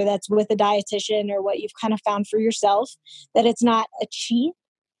 for whether that's with a dietitian or what you've kind of found for yourself, that it's not a cheat,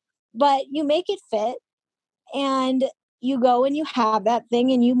 but you make it fit, and you go and you have that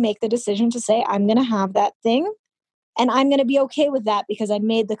thing, and you make the decision to say, I'm going to have that thing, and I'm going to be okay with that because I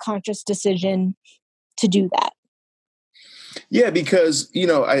made the conscious decision to do that. Yeah, because,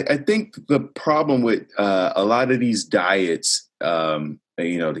 I think the problem with a lot of these diets, the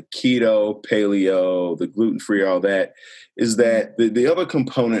keto, paleo, the gluten-free, all that, is that the other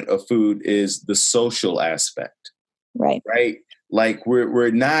component of food is the social aspect. Right. Right? Like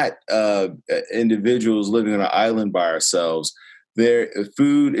we're not individuals living on an island by ourselves.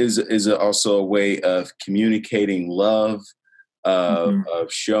 Food is also a way of communicating love,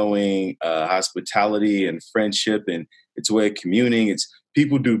 of showing hospitality and friendship, and it's a way of communing. It's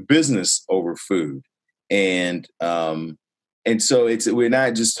people do business over food, and so we're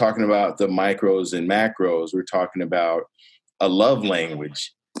not just talking about the micros and macros. We're talking about a love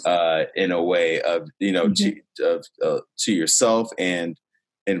language in a way of to yourself and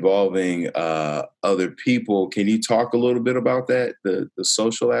involving other people. Can you talk a little bit about that, the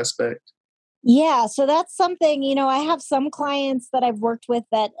social aspect? Yeah, so that's something, I have some clients that I've worked with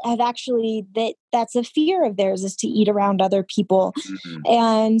that have actually, that's a fear of theirs, is to eat around other people. Mm-hmm.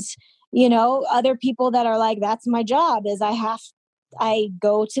 And, other people that are like, that's my job, is I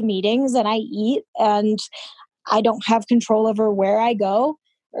go to meetings and I eat, and I don't have control over where I go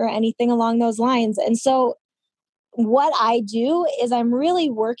or anything along those lines. And so what I do is I'm really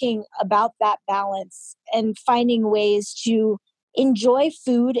working about that balance and finding ways to enjoy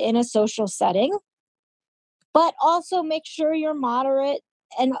food in a social setting, but also make sure you're moderate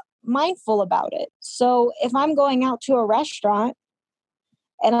and mindful about it. So if I'm going out to a restaurant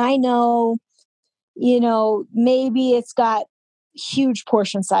and I know, maybe it's got huge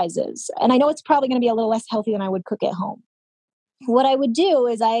portion sizes, and I know it's probably going to be a little less healthy than I would cook at home. What I would do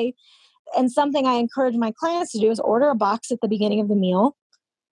is and something I encourage my clients to do, is order a box at the beginning of the meal,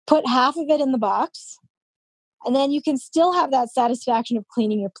 put half of it in the box, and then you can still have that satisfaction of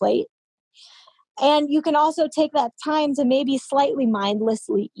cleaning your plate. And you can also take that time to maybe slightly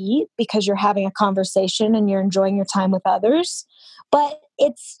mindlessly eat, because you're having a conversation and you're enjoying your time with others. But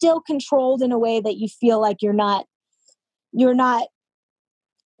it's still controlled in a way that you feel like you're not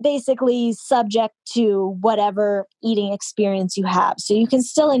basically subject to whatever eating experience you have. So you can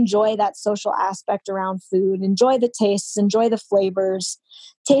still enjoy that social aspect around food, enjoy the tastes, enjoy the flavors,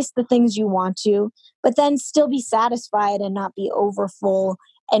 taste the things you want to, but then still be satisfied and not be overfull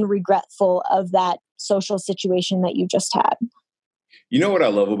and regretful of that social situation that you just had. You know what I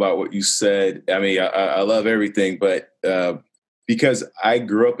love about what you said? I mean, I love everything, but because I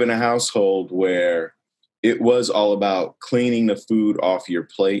grew up in a household where it was all about cleaning the food off your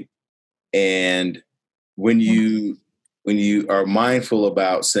plate. And when you are mindful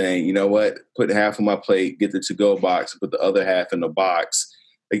about saying, you know what, put half of my plate, get the to-go box, put the other half in the box,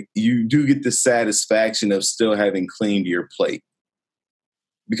 like, you do get the satisfaction of still having cleaned your plate.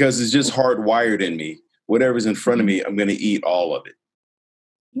 because it's just hardwired in me. Whatever's in front of me, I'm going to eat all of it.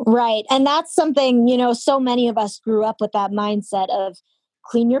 Right. And that's something, so many of us grew up with that mindset of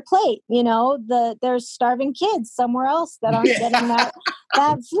clean your plate. There's starving kids somewhere else that aren't getting that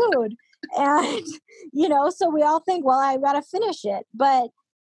food. And, so we all think, well, I got to finish it. But,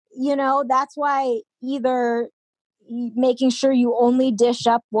 that's why either making sure you only dish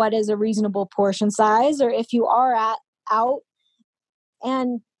up what is a reasonable portion size, or if you are out,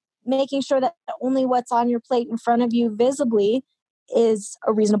 and making sure that only what's on your plate in front of you visibly is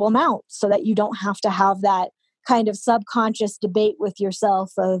a reasonable amount, so that you don't have to have that kind of subconscious debate with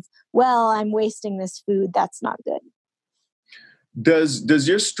yourself of, well, I'm wasting this food. That's not good. Does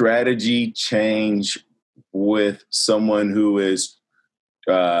your strategy change with someone who is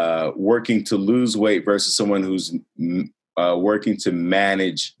working to lose weight versus someone who's working to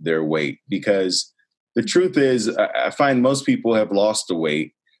manage their weight? Because the truth is, I find most people have lost the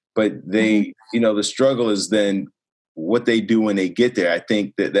weight, but they, the struggle is then what they do when they get there. I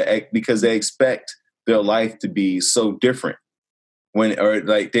think that because they expect their life to be so different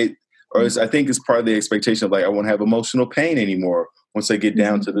I think it's part of the expectation of, like, I won't have emotional pain anymore once I get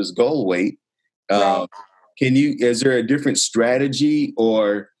down to this goal weight. Right. Is there a different strategy,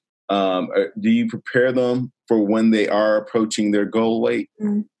 or do you prepare them for when they are approaching their goal weight?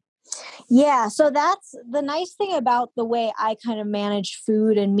 Yeah. So that's the nice thing about the way I kind of manage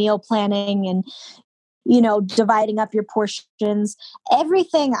food and meal planning and, dividing up your portions.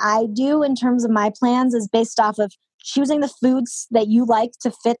 Everything I do in terms of my plans is based off of choosing the foods that you like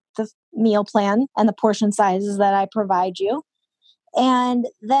to fit the meal plan and the portion sizes that I provide you. And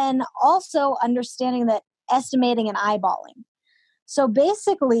then also understanding that estimating and eyeballing. So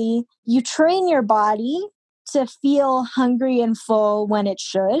basically, you train your body to feel hungry and full when it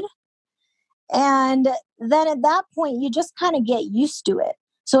should. And then at that point, you just kind of get used to it.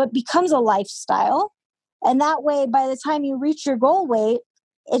 So it becomes a lifestyle. And that way, by the time you reach your goal weight,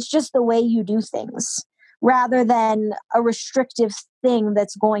 it's just the way you do things rather than a restrictive thing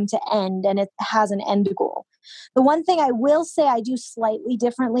that's going to end and it has an end goal. The one thing I will say I do slightly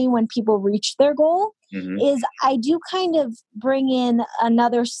differently when people reach their goal is I do kind of bring in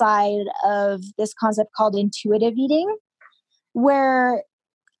another side of this concept called intuitive eating, where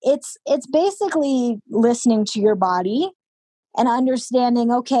it's basically listening to your body and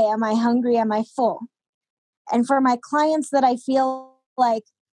understanding, okay, am I hungry? Am I full? And for my clients that I feel like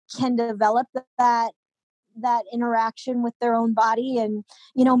can develop that interaction with their own body, and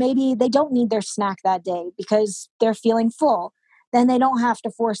maybe they don't need their snack that day because they're feeling full, then they don't have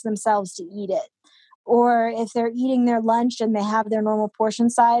to force themselves to eat it. Or if they're eating their lunch and they have their normal portion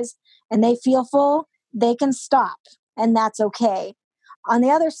size and they feel full, they can stop, and that's okay. On the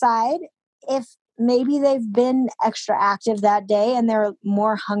other side, if maybe they've been extra active that day and they're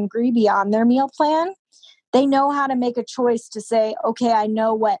more hungry beyond their meal plan, they know how to make a choice to say, okay, I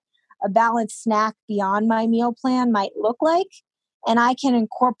know what a balanced snack beyond my meal plan might look like, and I can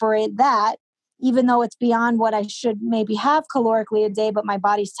incorporate that, even though it's beyond what I should maybe have calorically a day, but my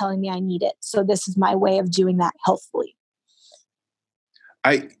body's telling me I need it. So this is my way of doing that healthfully.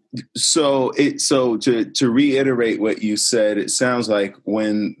 So to reiterate what you said, it sounds like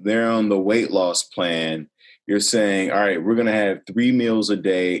when they're on the weight loss plan, you're saying, all right, we're going to have 3 meals a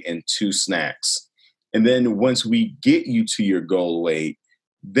day and 2 snacks. And then once we get you to your goal weight,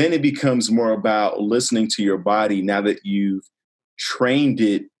 then it becomes more about listening to your body now that you've trained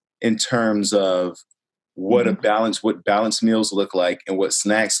it in terms of what balanced meals look like and what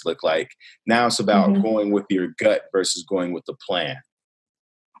snacks look like. Now it's about going with your gut versus going with the plan.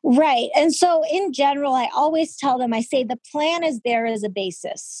 Right. And so in general, I always tell them, I say the plan is there as a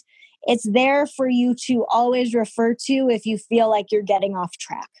basis. It's there for you to always refer to if you feel like you're getting off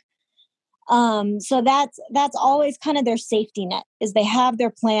track. So that's always kind of their safety net, is they have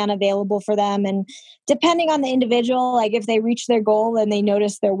their plan available for them. And depending on the individual, like if they reach their goal and they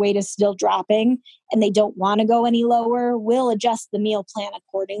notice their weight is still dropping and they don't want to go any lower, we'll adjust the meal plan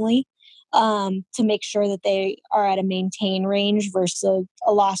accordingly, to make sure that they are at a maintain range versus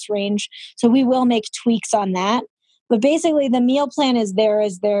a loss range. So we will make tweaks on that. But basically, the meal plan is there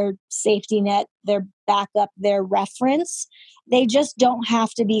as their safety net, their backup, their reference. They just don't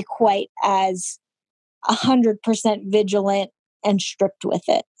have to be quite as 100% vigilant and strict with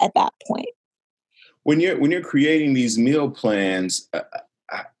it at that point. When you're creating these meal plans,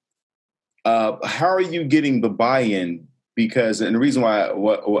 how are you getting the buy-in? Because, and the reason why,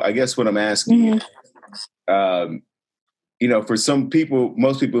 I guess what I'm asking, for some people,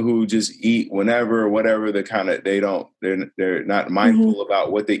 most people who just eat whenever or whatever, they're not mindful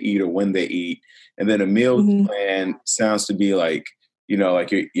about what they eat or when they eat. And then a meal plan sounds to be like,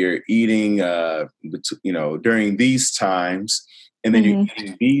 like you're eating, during these times, and then you're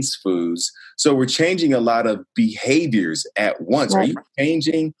eating these foods. So we're changing a lot of behaviors at once. Are Right. you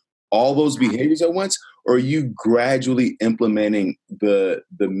changing all those behaviors at once, or are you gradually implementing the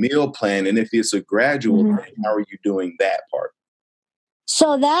meal plan? And if it's a gradual thing, how are you doing that part?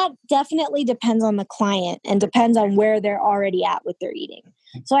 So that definitely depends on the client and depends on where they're already at with their eating.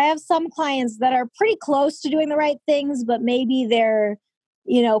 So I have some clients that are pretty close to doing the right things, but maybe their,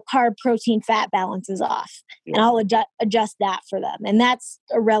 carb, protein, fat balance is off. Yeah. And I'll adjust that for them. And that's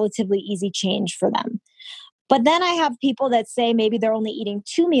a relatively easy change for them. But then I have people that say maybe they're only eating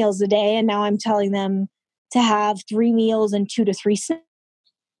 2 meals a day. And now I'm telling them to have 3 meals and 2 to 3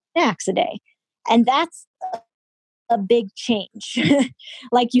 snacks a day. And that's a big change.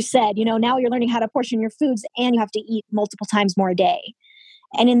 Like you said, now you're learning how to portion your foods and you have to eat multiple times more a day.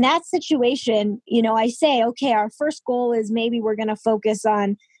 And in that situation, I say, okay, our first goal is maybe we're going to focus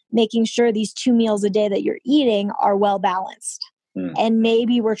on making sure these 2 meals a day that you're eating are well balanced. And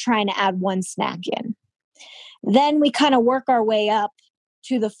maybe we're trying to add 1 snack in. Then we kind of work our way up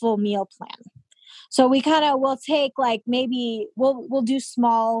to the full meal plan. So we kind of will take maybe we'll do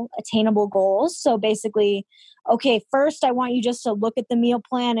small attainable goals. So basically, okay, first I want you just to look at the meal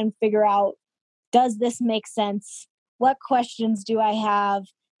plan and figure out, does this make sense? What questions do I have?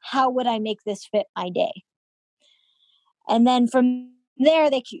 How would I make this fit my day? And then from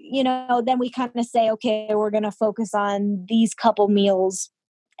there, then we kind of say, okay, we're going to focus on these couple meals,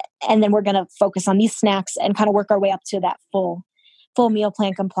 and then we're going to focus on these snacks and kind of work our way up to that full meal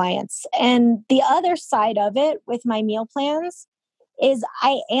plan compliance. And the other side of it with my meal plans is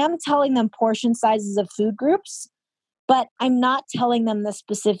I am telling them portion sizes of food groups, but I'm not telling them the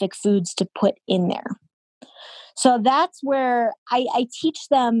specific foods to put in there. So that's where I teach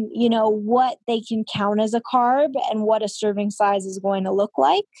them, what they can count as a carb and what a serving size is going to look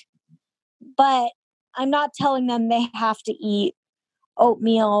like. But I'm not telling them they have to eat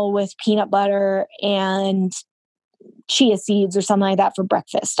oatmeal with peanut butter and chia seeds or something like that for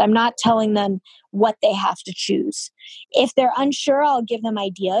breakfast. I'm not telling them what they have to choose. If they're unsure, I'll give them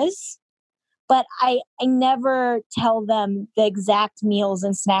ideas, but I never tell them the exact meals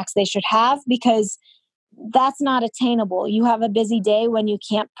and snacks they should have, because that's not attainable. You have a busy day when you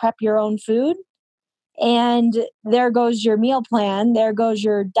can't prep your own food, and there goes your meal plan. There goes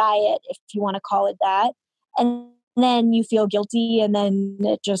your diet, if you want to call it that. And then you feel guilty, and then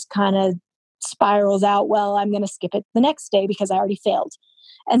it just kind of spirals out. Well, I'm going to skip it the next day because I already failed.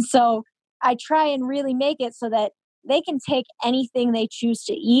 And so I try and really make it so that they can take anything they choose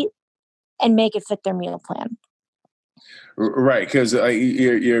to eat and make it fit their meal plan. Right, because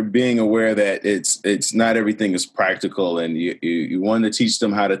you're being aware that it's not everything is practical, and you want to teach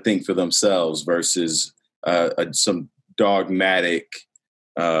them how to think for themselves versus some dogmatic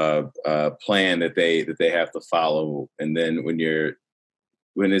plan that they have to follow, and then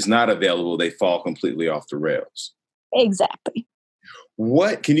when it's not available, they fall completely off the rails. Exactly.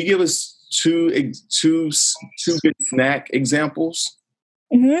 What can you give us two good snack examples?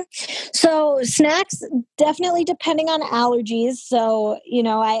 Mm-hmm. So snacks, definitely depending on allergies. So,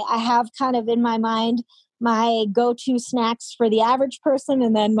 I have kind of in my mind my go-to snacks for the average person,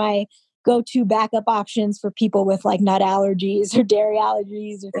 and then my go-to backup options for people with nut allergies or dairy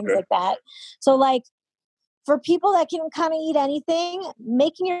allergies or things like that. So for people that can kind of eat anything,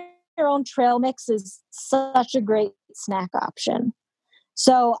 making your own trail mix is such a great snack option.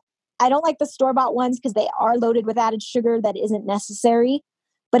 So I don't like the store-bought ones because they are loaded with added sugar that isn't necessary.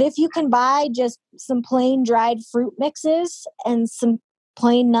 But if you can buy just some plain dried fruit mixes and some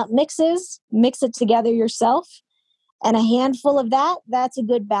plain nut mixes, mix it together yourself, and a handful of that, that's a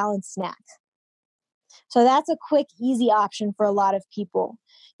good balanced snack. So that's a quick, easy option for a lot of people.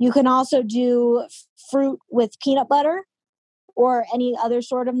 You can also do fruit with peanut butter or any other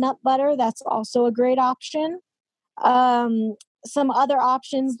sort of nut butter. That's also a great option. Some other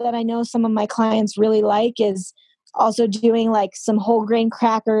options that I know some of my clients really like is also doing some whole grain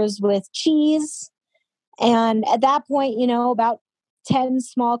crackers with cheese. And at that point, about 10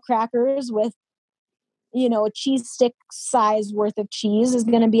 small crackers with, a cheese stick size worth of cheese is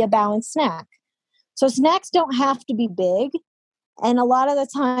going to be a balanced snack. So snacks don't have to be big. And a lot of the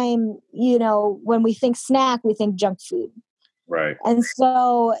time, when we think snack, we think junk food. Right. And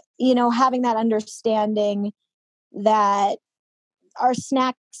so, having that understanding that our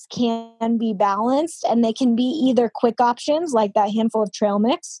snacks can be balanced, and they can be either quick options like that handful of trail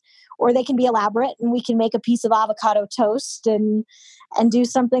mix, or they can be elaborate and we can make a piece of avocado toast and do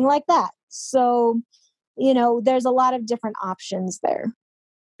something like that. So, there's a lot of different options there.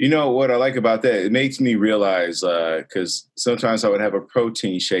 You know what I like about that? It makes me realize, because sometimes I would have a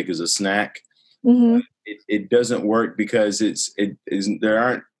protein shake as a snack. Mm-hmm. It doesn't work because there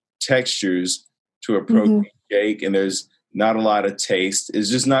aren't textures to a Mm-hmm. protein shake, and there's not a lot of taste.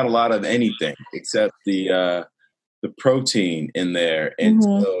 It's just not a lot of anything except the protein in there. And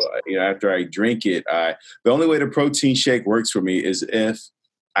Mm-hmm. so, after I drink it, the only way the protein shake works for me is if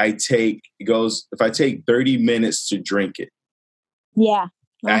I take 30 minutes to drink it. Yeah.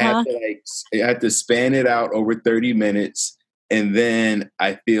 Uh-huh. I have to span it out over 30 minutes, and then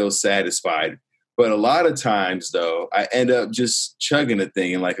I feel satisfied. But a lot of times though, I end up just chugging the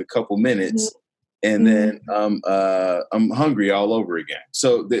thing in like a couple minutes, and Mm-hmm. then I'm hungry all over again.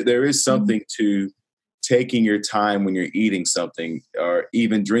 So there is Mm-hmm. something to taking your time when you're eating something or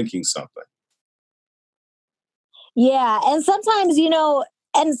even drinking something. Yeah, and sometimes,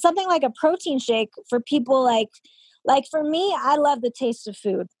 and something like a protein shake for people like for me, I love the taste of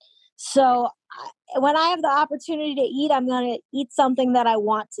food. So when I have the opportunity to eat, I'm going to eat something that I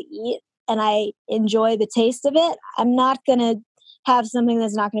want to eat and I enjoy the taste of it. I'm not going to have something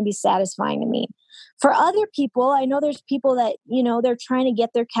that's not going to be satisfying to me. For other people, I know there's people that, they're trying to get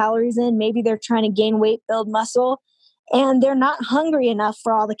their calories in. Maybe they're trying to gain weight, build muscle, and they're not hungry enough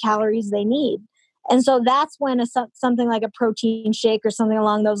for all the calories they need. And so that's when something like a protein shake or something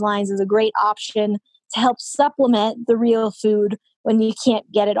along those lines is a great option to help supplement the real food when you can't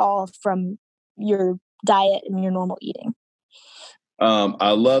get it all from your diet and your normal eating.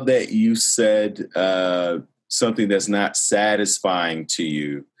 I love that you said something that's not satisfying to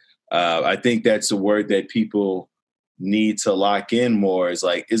you. I think that's a word that people need to lock in more. Is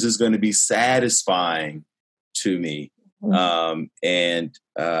like, is this going to be satisfying to me?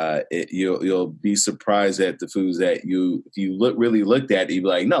 You'll be surprised at the foods that if you really looked at it, you'd be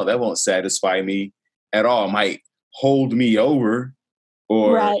like, no, that won't satisfy me at all. It might hold me over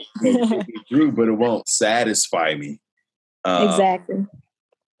or Right. get me through, but it won't satisfy me. Exactly.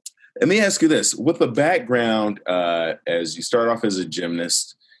 Let me ask you this: with the background, as you start off as a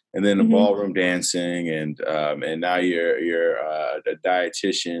gymnast, and then the ballroom dancing, and now you're a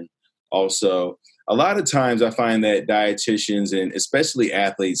dietitian. Also, a lot of times I find that dietitians and especially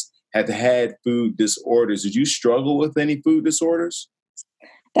athletes have had food disorders. Did you struggle with any food disorders?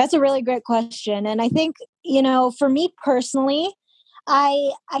 That's a really great question. And I think, for me personally,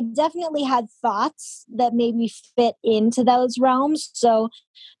 I definitely had thoughts that made me fit into those realms. So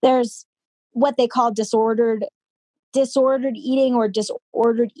there's what they call disordered eating or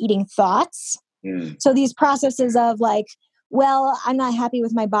disordered eating thoughts. So these processes of like, well, I'm not happy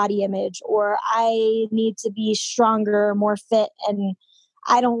with my body image, or I need to be stronger, more fit, and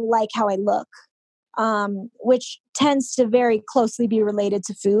I don't like how I look, which tends to very closely be related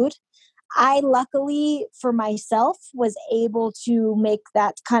to food. I luckily for myself was able to make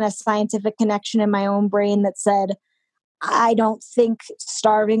that kind of scientific connection in my own brain that said, I don't think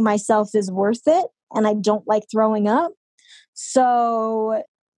starving myself is worth it. And I don't like throwing up. So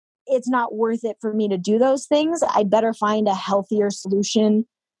it's not worth it for me to do those things. I better find a healthier solution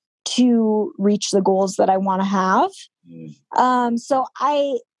to reach the goals that I want to have. So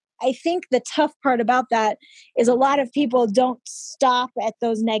I think the tough part about that is a lot of people don't stop at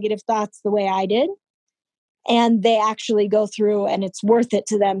those negative thoughts the way I did. And they actually go through and it's worth it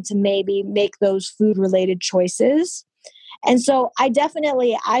to them to maybe make those food related choices. And so I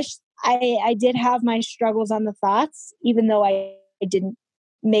definitely, I did have my struggles on the thoughts, even though I didn't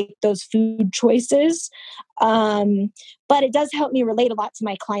make those food choices. But it does help me relate a lot to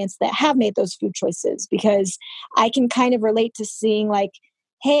my clients that have made those food choices, because I can kind of relate to seeing like,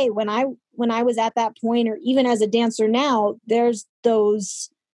 hey, when I was at that point, or even as a dancer now, there's those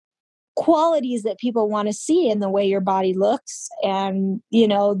qualities that people want to see in the way your body looks and,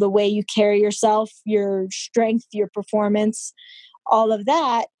 the way you carry yourself, your strength, your performance, all of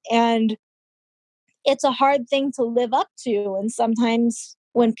that. And it's a hard thing to live up to. And sometimes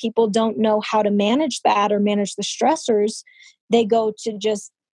when people don't know how to manage that or manage the stressors, they go to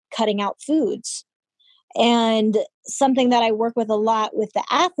just cutting out foods. And something that I work with a lot with the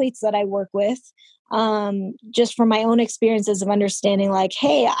athletes that I work with, just from my own experiences of understanding like,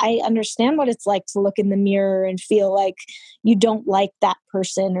 hey, I understand what it's like to look in the mirror and feel like you don't like that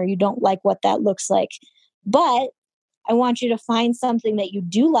person or you don't like what that looks like. But I want you to find something that you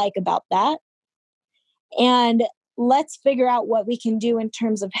do like about that. And let's figure out what we can do in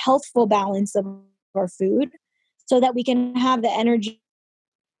terms of healthful balance of our food so that we can have the energy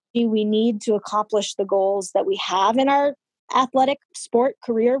we need to accomplish the goals that we have in our athletic sport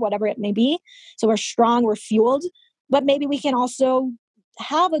career, whatever it may be. So we're strong, we're fueled, but maybe we can also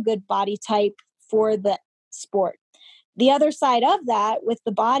have a good body type for the sport. the other side of that with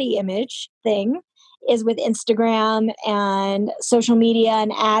the body image thing is with Instagram and social media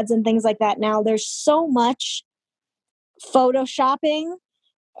and ads and things like that. Now there's so much photoshopping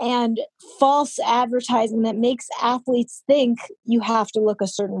and false advertising that makes athletes think you have to look a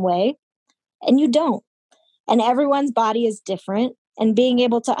certain way, and you don't. And everyone's body is different. And being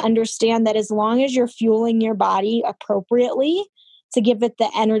able to understand that as long as you're fueling your body appropriately to give it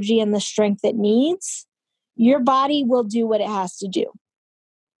the energy and the strength it needs, your body will do what it has to do.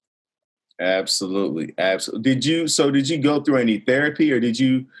 Absolutely. Absolutely. Did you go through any therapy, or did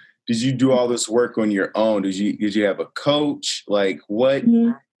you do all this work on your own? Did you have a coach? Like, what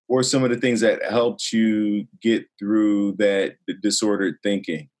were some of the things that helped you get through that disordered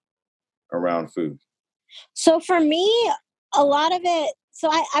thinking around food? So for me, a lot of it, so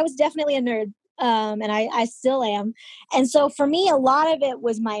I was definitely a nerd, and I still am. And so for me, a lot of it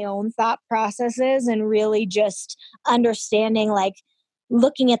was my own thought processes and really just understanding, like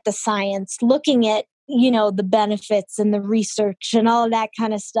looking at the science, looking at, the benefits and the research and all of that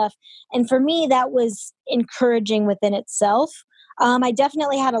kind of stuff. And for me, that was encouraging within itself. I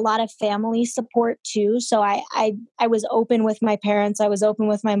definitely had a lot of family support too. So I was open with my parents. I was open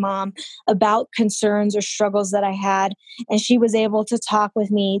with my mom about concerns or struggles that I had. And she was able to talk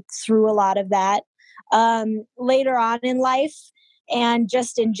with me through a lot of that. Later on in life and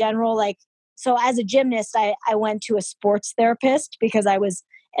just in general, so as a gymnast, I went to a sports therapist because I was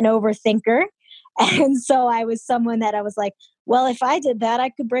an overthinker. And so I was someone that I was like, well, if I did that, I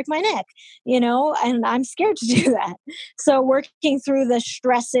could break my neck, and I'm scared to do that. So working through the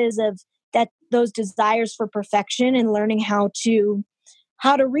stresses of those desires for perfection and learning how to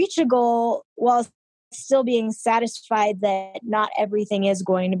reach a goal while still being satisfied that not everything is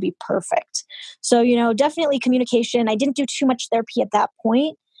going to be perfect. So, definitely communication. I didn't do too much therapy at that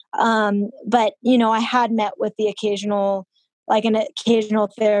point. But, I had met with an occasional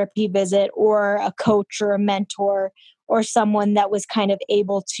therapy visit or a coach or a mentor or someone that was kind of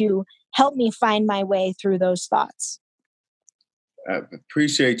able to help me find my way through those thoughts. I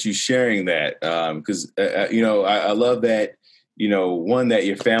appreciate you sharing that because, I love that, one, that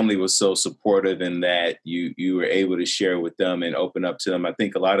your family was so supportive and that you were able to share with them and open up to them. I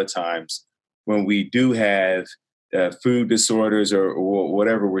think a lot of times when we do have food disorders or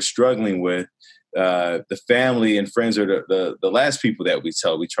whatever we're struggling with, the family and friends are the last people that we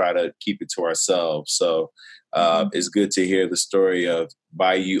tell. We try to keep it to ourselves. So it's good to hear the story of,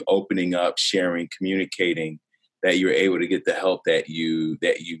 by you opening up, sharing, communicating, that you're able to get the help that you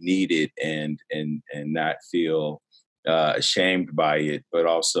needed and not feel ashamed by it, but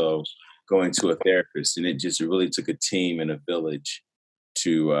also going to a therapist. And it really took a team and a village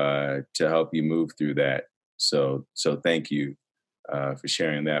to help you move through that. So thank you for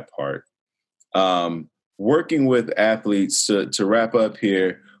sharing that part. Working with athletes, to wrap up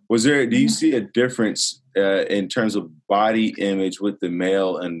here, do you see a difference in terms of body image with the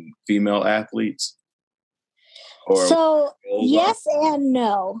male and female athletes? So yes and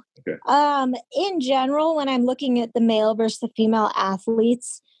no. Okay. In general, when I'm looking at the male versus the female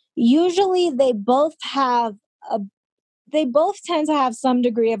athletes, usually they both tend to have some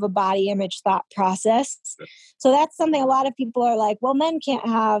degree of a body image thought process. So that's something a lot of people are like, well, men can't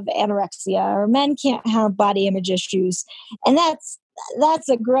have anorexia or men can't have body image issues. And that's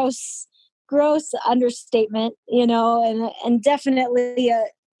a gross understatement, and definitely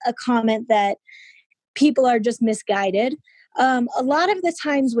a comment that people are just misguided. A lot of the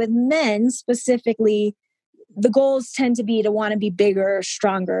times with men specifically, the goals tend to be to want to be bigger or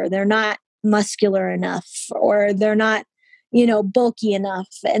stronger. They're not muscular enough, or they're not, bulky enough.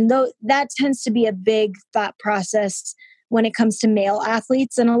 And that tends to be a big thought process when it comes to male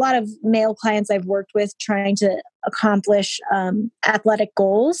athletes. And a lot of male clients I've worked with trying to accomplish athletic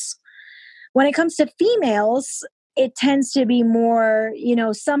goals. When it comes to females, it tends to be more,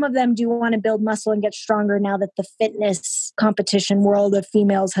 some of them do want to build muscle and get stronger now that the fitness competition world of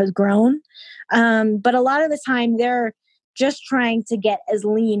females has grown. But a lot of the time they're just trying to get as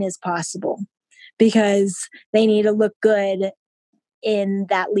lean as possible because they need to look good in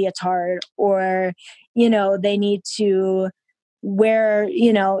that leotard, or, they need to wear,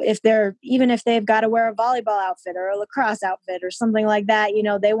 if they've got to wear a volleyball outfit or a lacrosse outfit or something like that,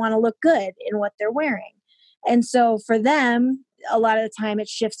 they want to look good in what they're wearing. And so for them, a lot of the time it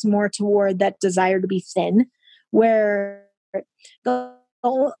shifts more toward that desire to be thin, where the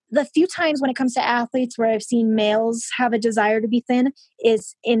few times when it comes to athletes where I've seen males have a desire to be thin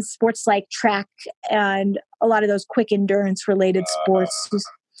is in sports like track and a lot of those quick endurance related sports.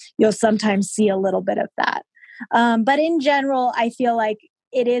 You'll sometimes see a little bit of that. But in general, I feel like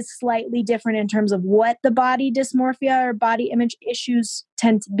it is slightly different in terms of what the body dysmorphia or body image issues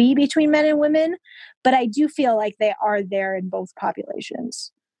tend to be between men and women. But I do feel like they are there in both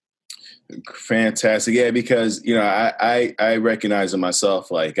populations. Fantastic. Yeah, because, I recognize in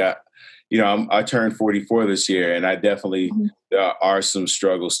myself, like, I turned 44 this year, and I definitely, there are some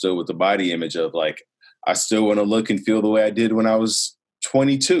struggles still with the body image of, like, I still want to look and feel the way I did when I was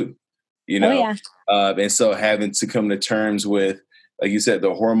 22, Oh, yeah. And so having to come to terms with, like you said, the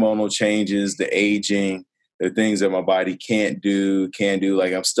hormonal changes, the aging, the things that my body can do.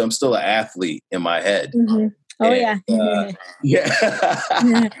 Like I'm still an athlete in my head. Mm-hmm. Oh, and, yeah.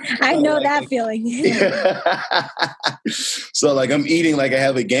 Yeah. I know that feeling. So like I'm eating like I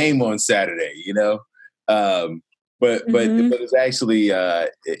have a game on Saturday, but it's actually,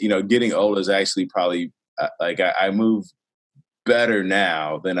 getting older is actually probably like I move better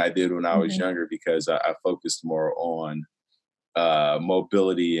now than I did when I was younger, because I focused more on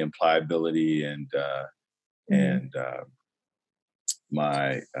mobility and pliability and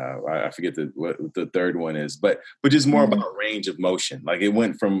my I forget what the third one is, but just more about range of motion. Like it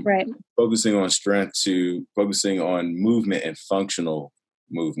went from focusing on strength to focusing on movement and functional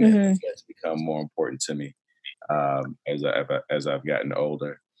movement. That's become more important to me as I've gotten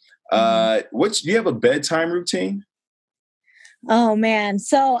older. Do you have a bedtime routine? Oh man.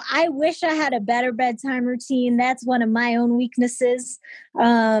 So I wish I had a better bedtime routine. That's one of my own weaknesses.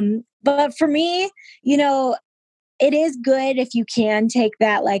 But for me, it is good if you can take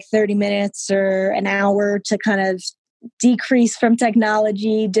that like 30 minutes or an hour to kind of decrease from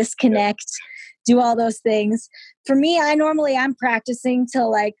technology, disconnect, do all those things. For me, I'm practicing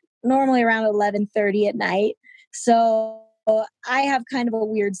till like normally around 11:30 at night. So I have kind of a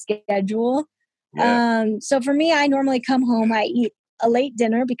weird schedule. Yeah. So for me, I normally come home, I eat a late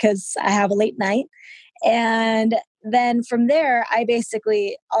dinner because I have a late night. And then from there,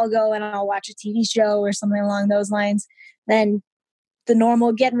 I'll go and I'll watch a TV show or something along those lines. Then the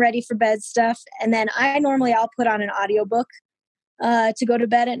normal getting ready for bed stuff. And then I'll put on an audiobook to go to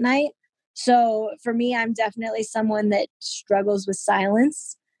bed at night. So for me, I'm definitely someone that struggles with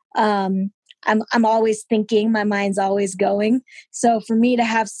silence. I'm always thinking, my mind's always going. So for me to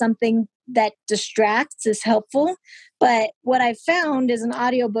have something that distracts is helpful. But what I've found is an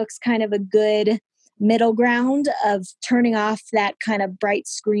audiobook's kind of a good middle ground of turning off that kind of bright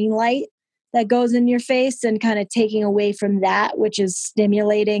screen light that goes in your face and kind of taking away from that, which is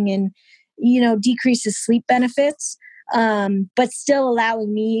stimulating and, decreases sleep benefits, but still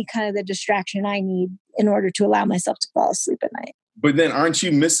allowing me kind of the distraction I need in order to allow myself to fall asleep at night. But then aren't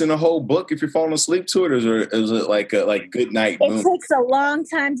you missing a whole book if you're falling asleep to it? Or is it like good night? It takes a long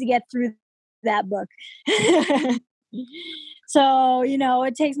time to get through that book. So,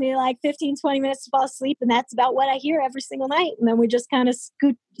 it takes me like 15, 20 minutes to fall asleep. And that's about what I hear every single night. And then we just kind of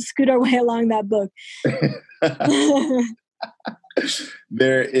scoot our way along that book.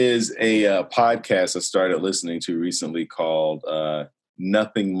 There is a podcast I started listening to recently called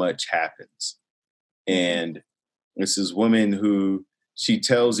Nothing Much Happens. And this is woman who she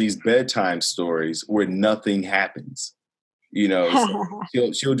tells these bedtime stories where nothing happens.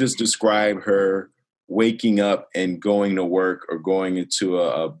 So she'll just describe her waking up and going to work or going into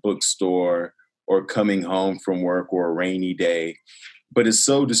a bookstore or coming home from work or a rainy day, but it's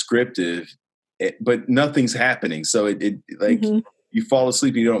so descriptive, but nothing's happening. So you fall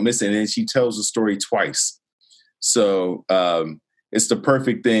asleep, you don't miss it. And then she tells the story twice. So it's the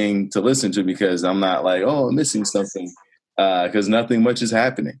perfect thing to listen to because I'm not like, oh, I'm missing something because nothing much is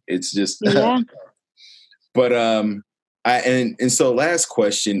happening. It's just, but so last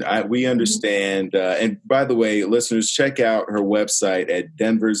question, we understand, and by the way, listeners, check out her website at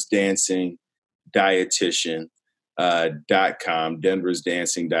Denver's Dancing Dietitian.com, Denver's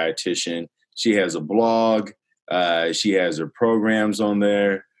Dancing Dietitian. She has a blog. She has her programs on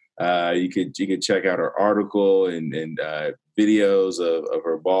there. You could check out her article and videos of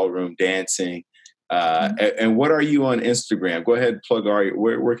her ballroom dancing. And what are you on Instagram? Go ahead, plug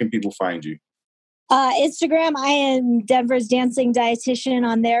where can people find you? Instagram, I am Denver's Dancing Dietitian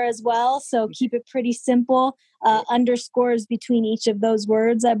on there as well. So keep it pretty simple. Underscores between each of those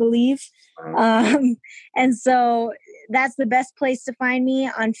words, I believe. And so that's the best place to find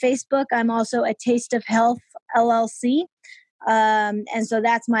me. On Facebook, I'm also A Taste of Health LLC. And so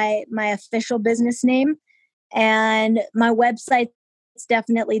that's my official business name. And my website is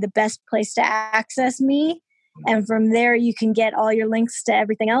definitely the best place to access me. And from there, you can get all your links to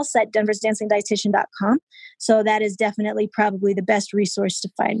everything else at denversdancingdietitian.com. So that is definitely probably the best resource to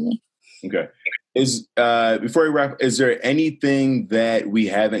find me. Okay. Before we wrap, is there anything that we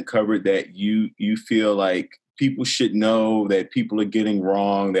haven't covered that you feel like people should know that people are getting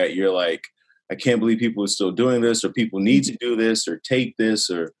wrong, that you're like, I can't believe people are still doing this, or people need to do this or take this,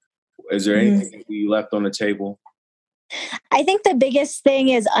 or is there anything that you left on the table? I think the biggest thing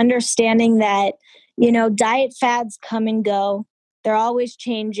is understanding that, diet fads come and go. They're always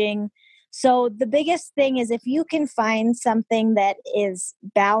changing. So the biggest thing is if you can find something that is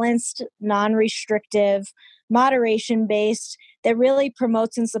balanced, non-restrictive, moderation based, that really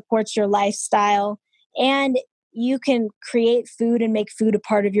promotes and supports your lifestyle, and you can create food and make food a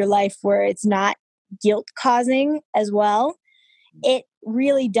part of your life where it's not guilt causing as well, it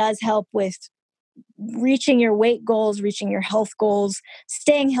really does help with reaching your weight goals, reaching your health goals,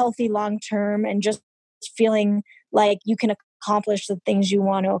 staying healthy long term, and just feeling like you can accomplish the things you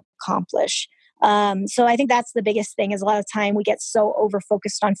want to accomplish. So I think that's the biggest thing is a lot of time we get so over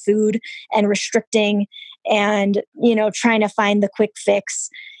focused on food and restricting and, trying to find the quick fix.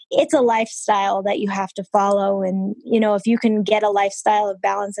 It's a lifestyle that you have to follow. And, if you can get a lifestyle of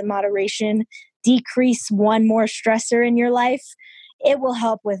balance and moderation, decrease one more stressor in your life, it will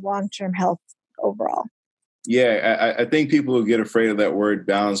help with long-term health overall. Yeah, I think people will get afraid of that word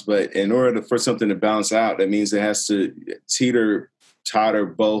balance, but in order for something to balance out, that means it has to totter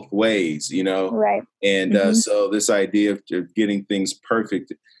both ways, Right. And so this idea of getting things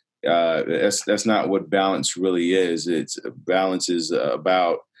perfect, that's not what balance really is. It's balance is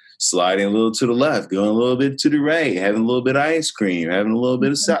about sliding a little to the left, going a little bit to the right, having a little bit of ice cream, having a little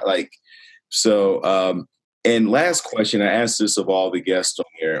bit of so. And last question, I asked this of all the guests on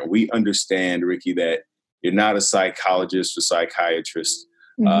here. We understand, Ricky, that you're not a psychologist or psychiatrist,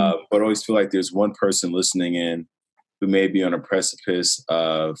 but I always feel like there's one person listening in who may be on a precipice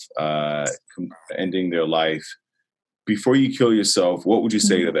of ending their life. Before you kill yourself, what would you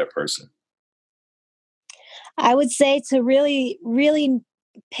say to that person? I would say to really, really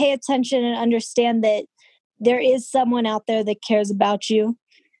pay attention and understand that there is someone out there that cares about you.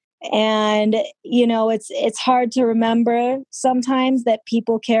 And, it's hard to remember sometimes that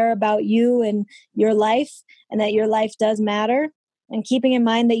people care about you and your life and that your life does matter, and keeping in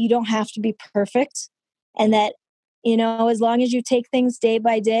mind that you don't have to be perfect, and that, as long as you take things day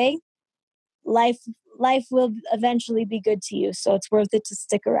by day, life will eventually be good to you. So it's worth it to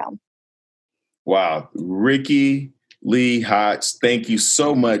stick around. Wow. Ricky Lee Hotz, thank you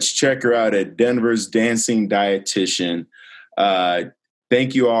so much. Check her out at Denver's Dancing Dietitian.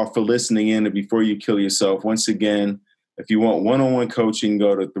 Thank you all for listening in to Before You Kill Yourself. Once again, if you want one-on-one coaching,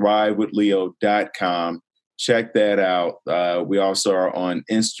 go to thrivewithleo.com. Check that out. We also are on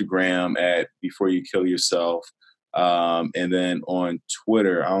Instagram at Before You Kill Yourself. And then on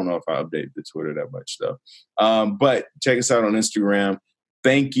Twitter, I don't know if I update the Twitter that much though. But check us out on Instagram.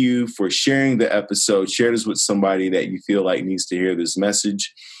 Thank you for sharing the episode. Share this with somebody that you feel like needs to hear this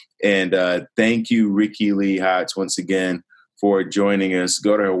message. And thank you, Ricky Lee Hotz, once again, for joining us.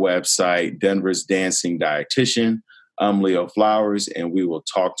 Go to her website, Denver's Dancing Dietitian. I'm Leo Flowers, and we will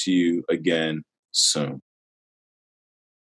talk to you again soon.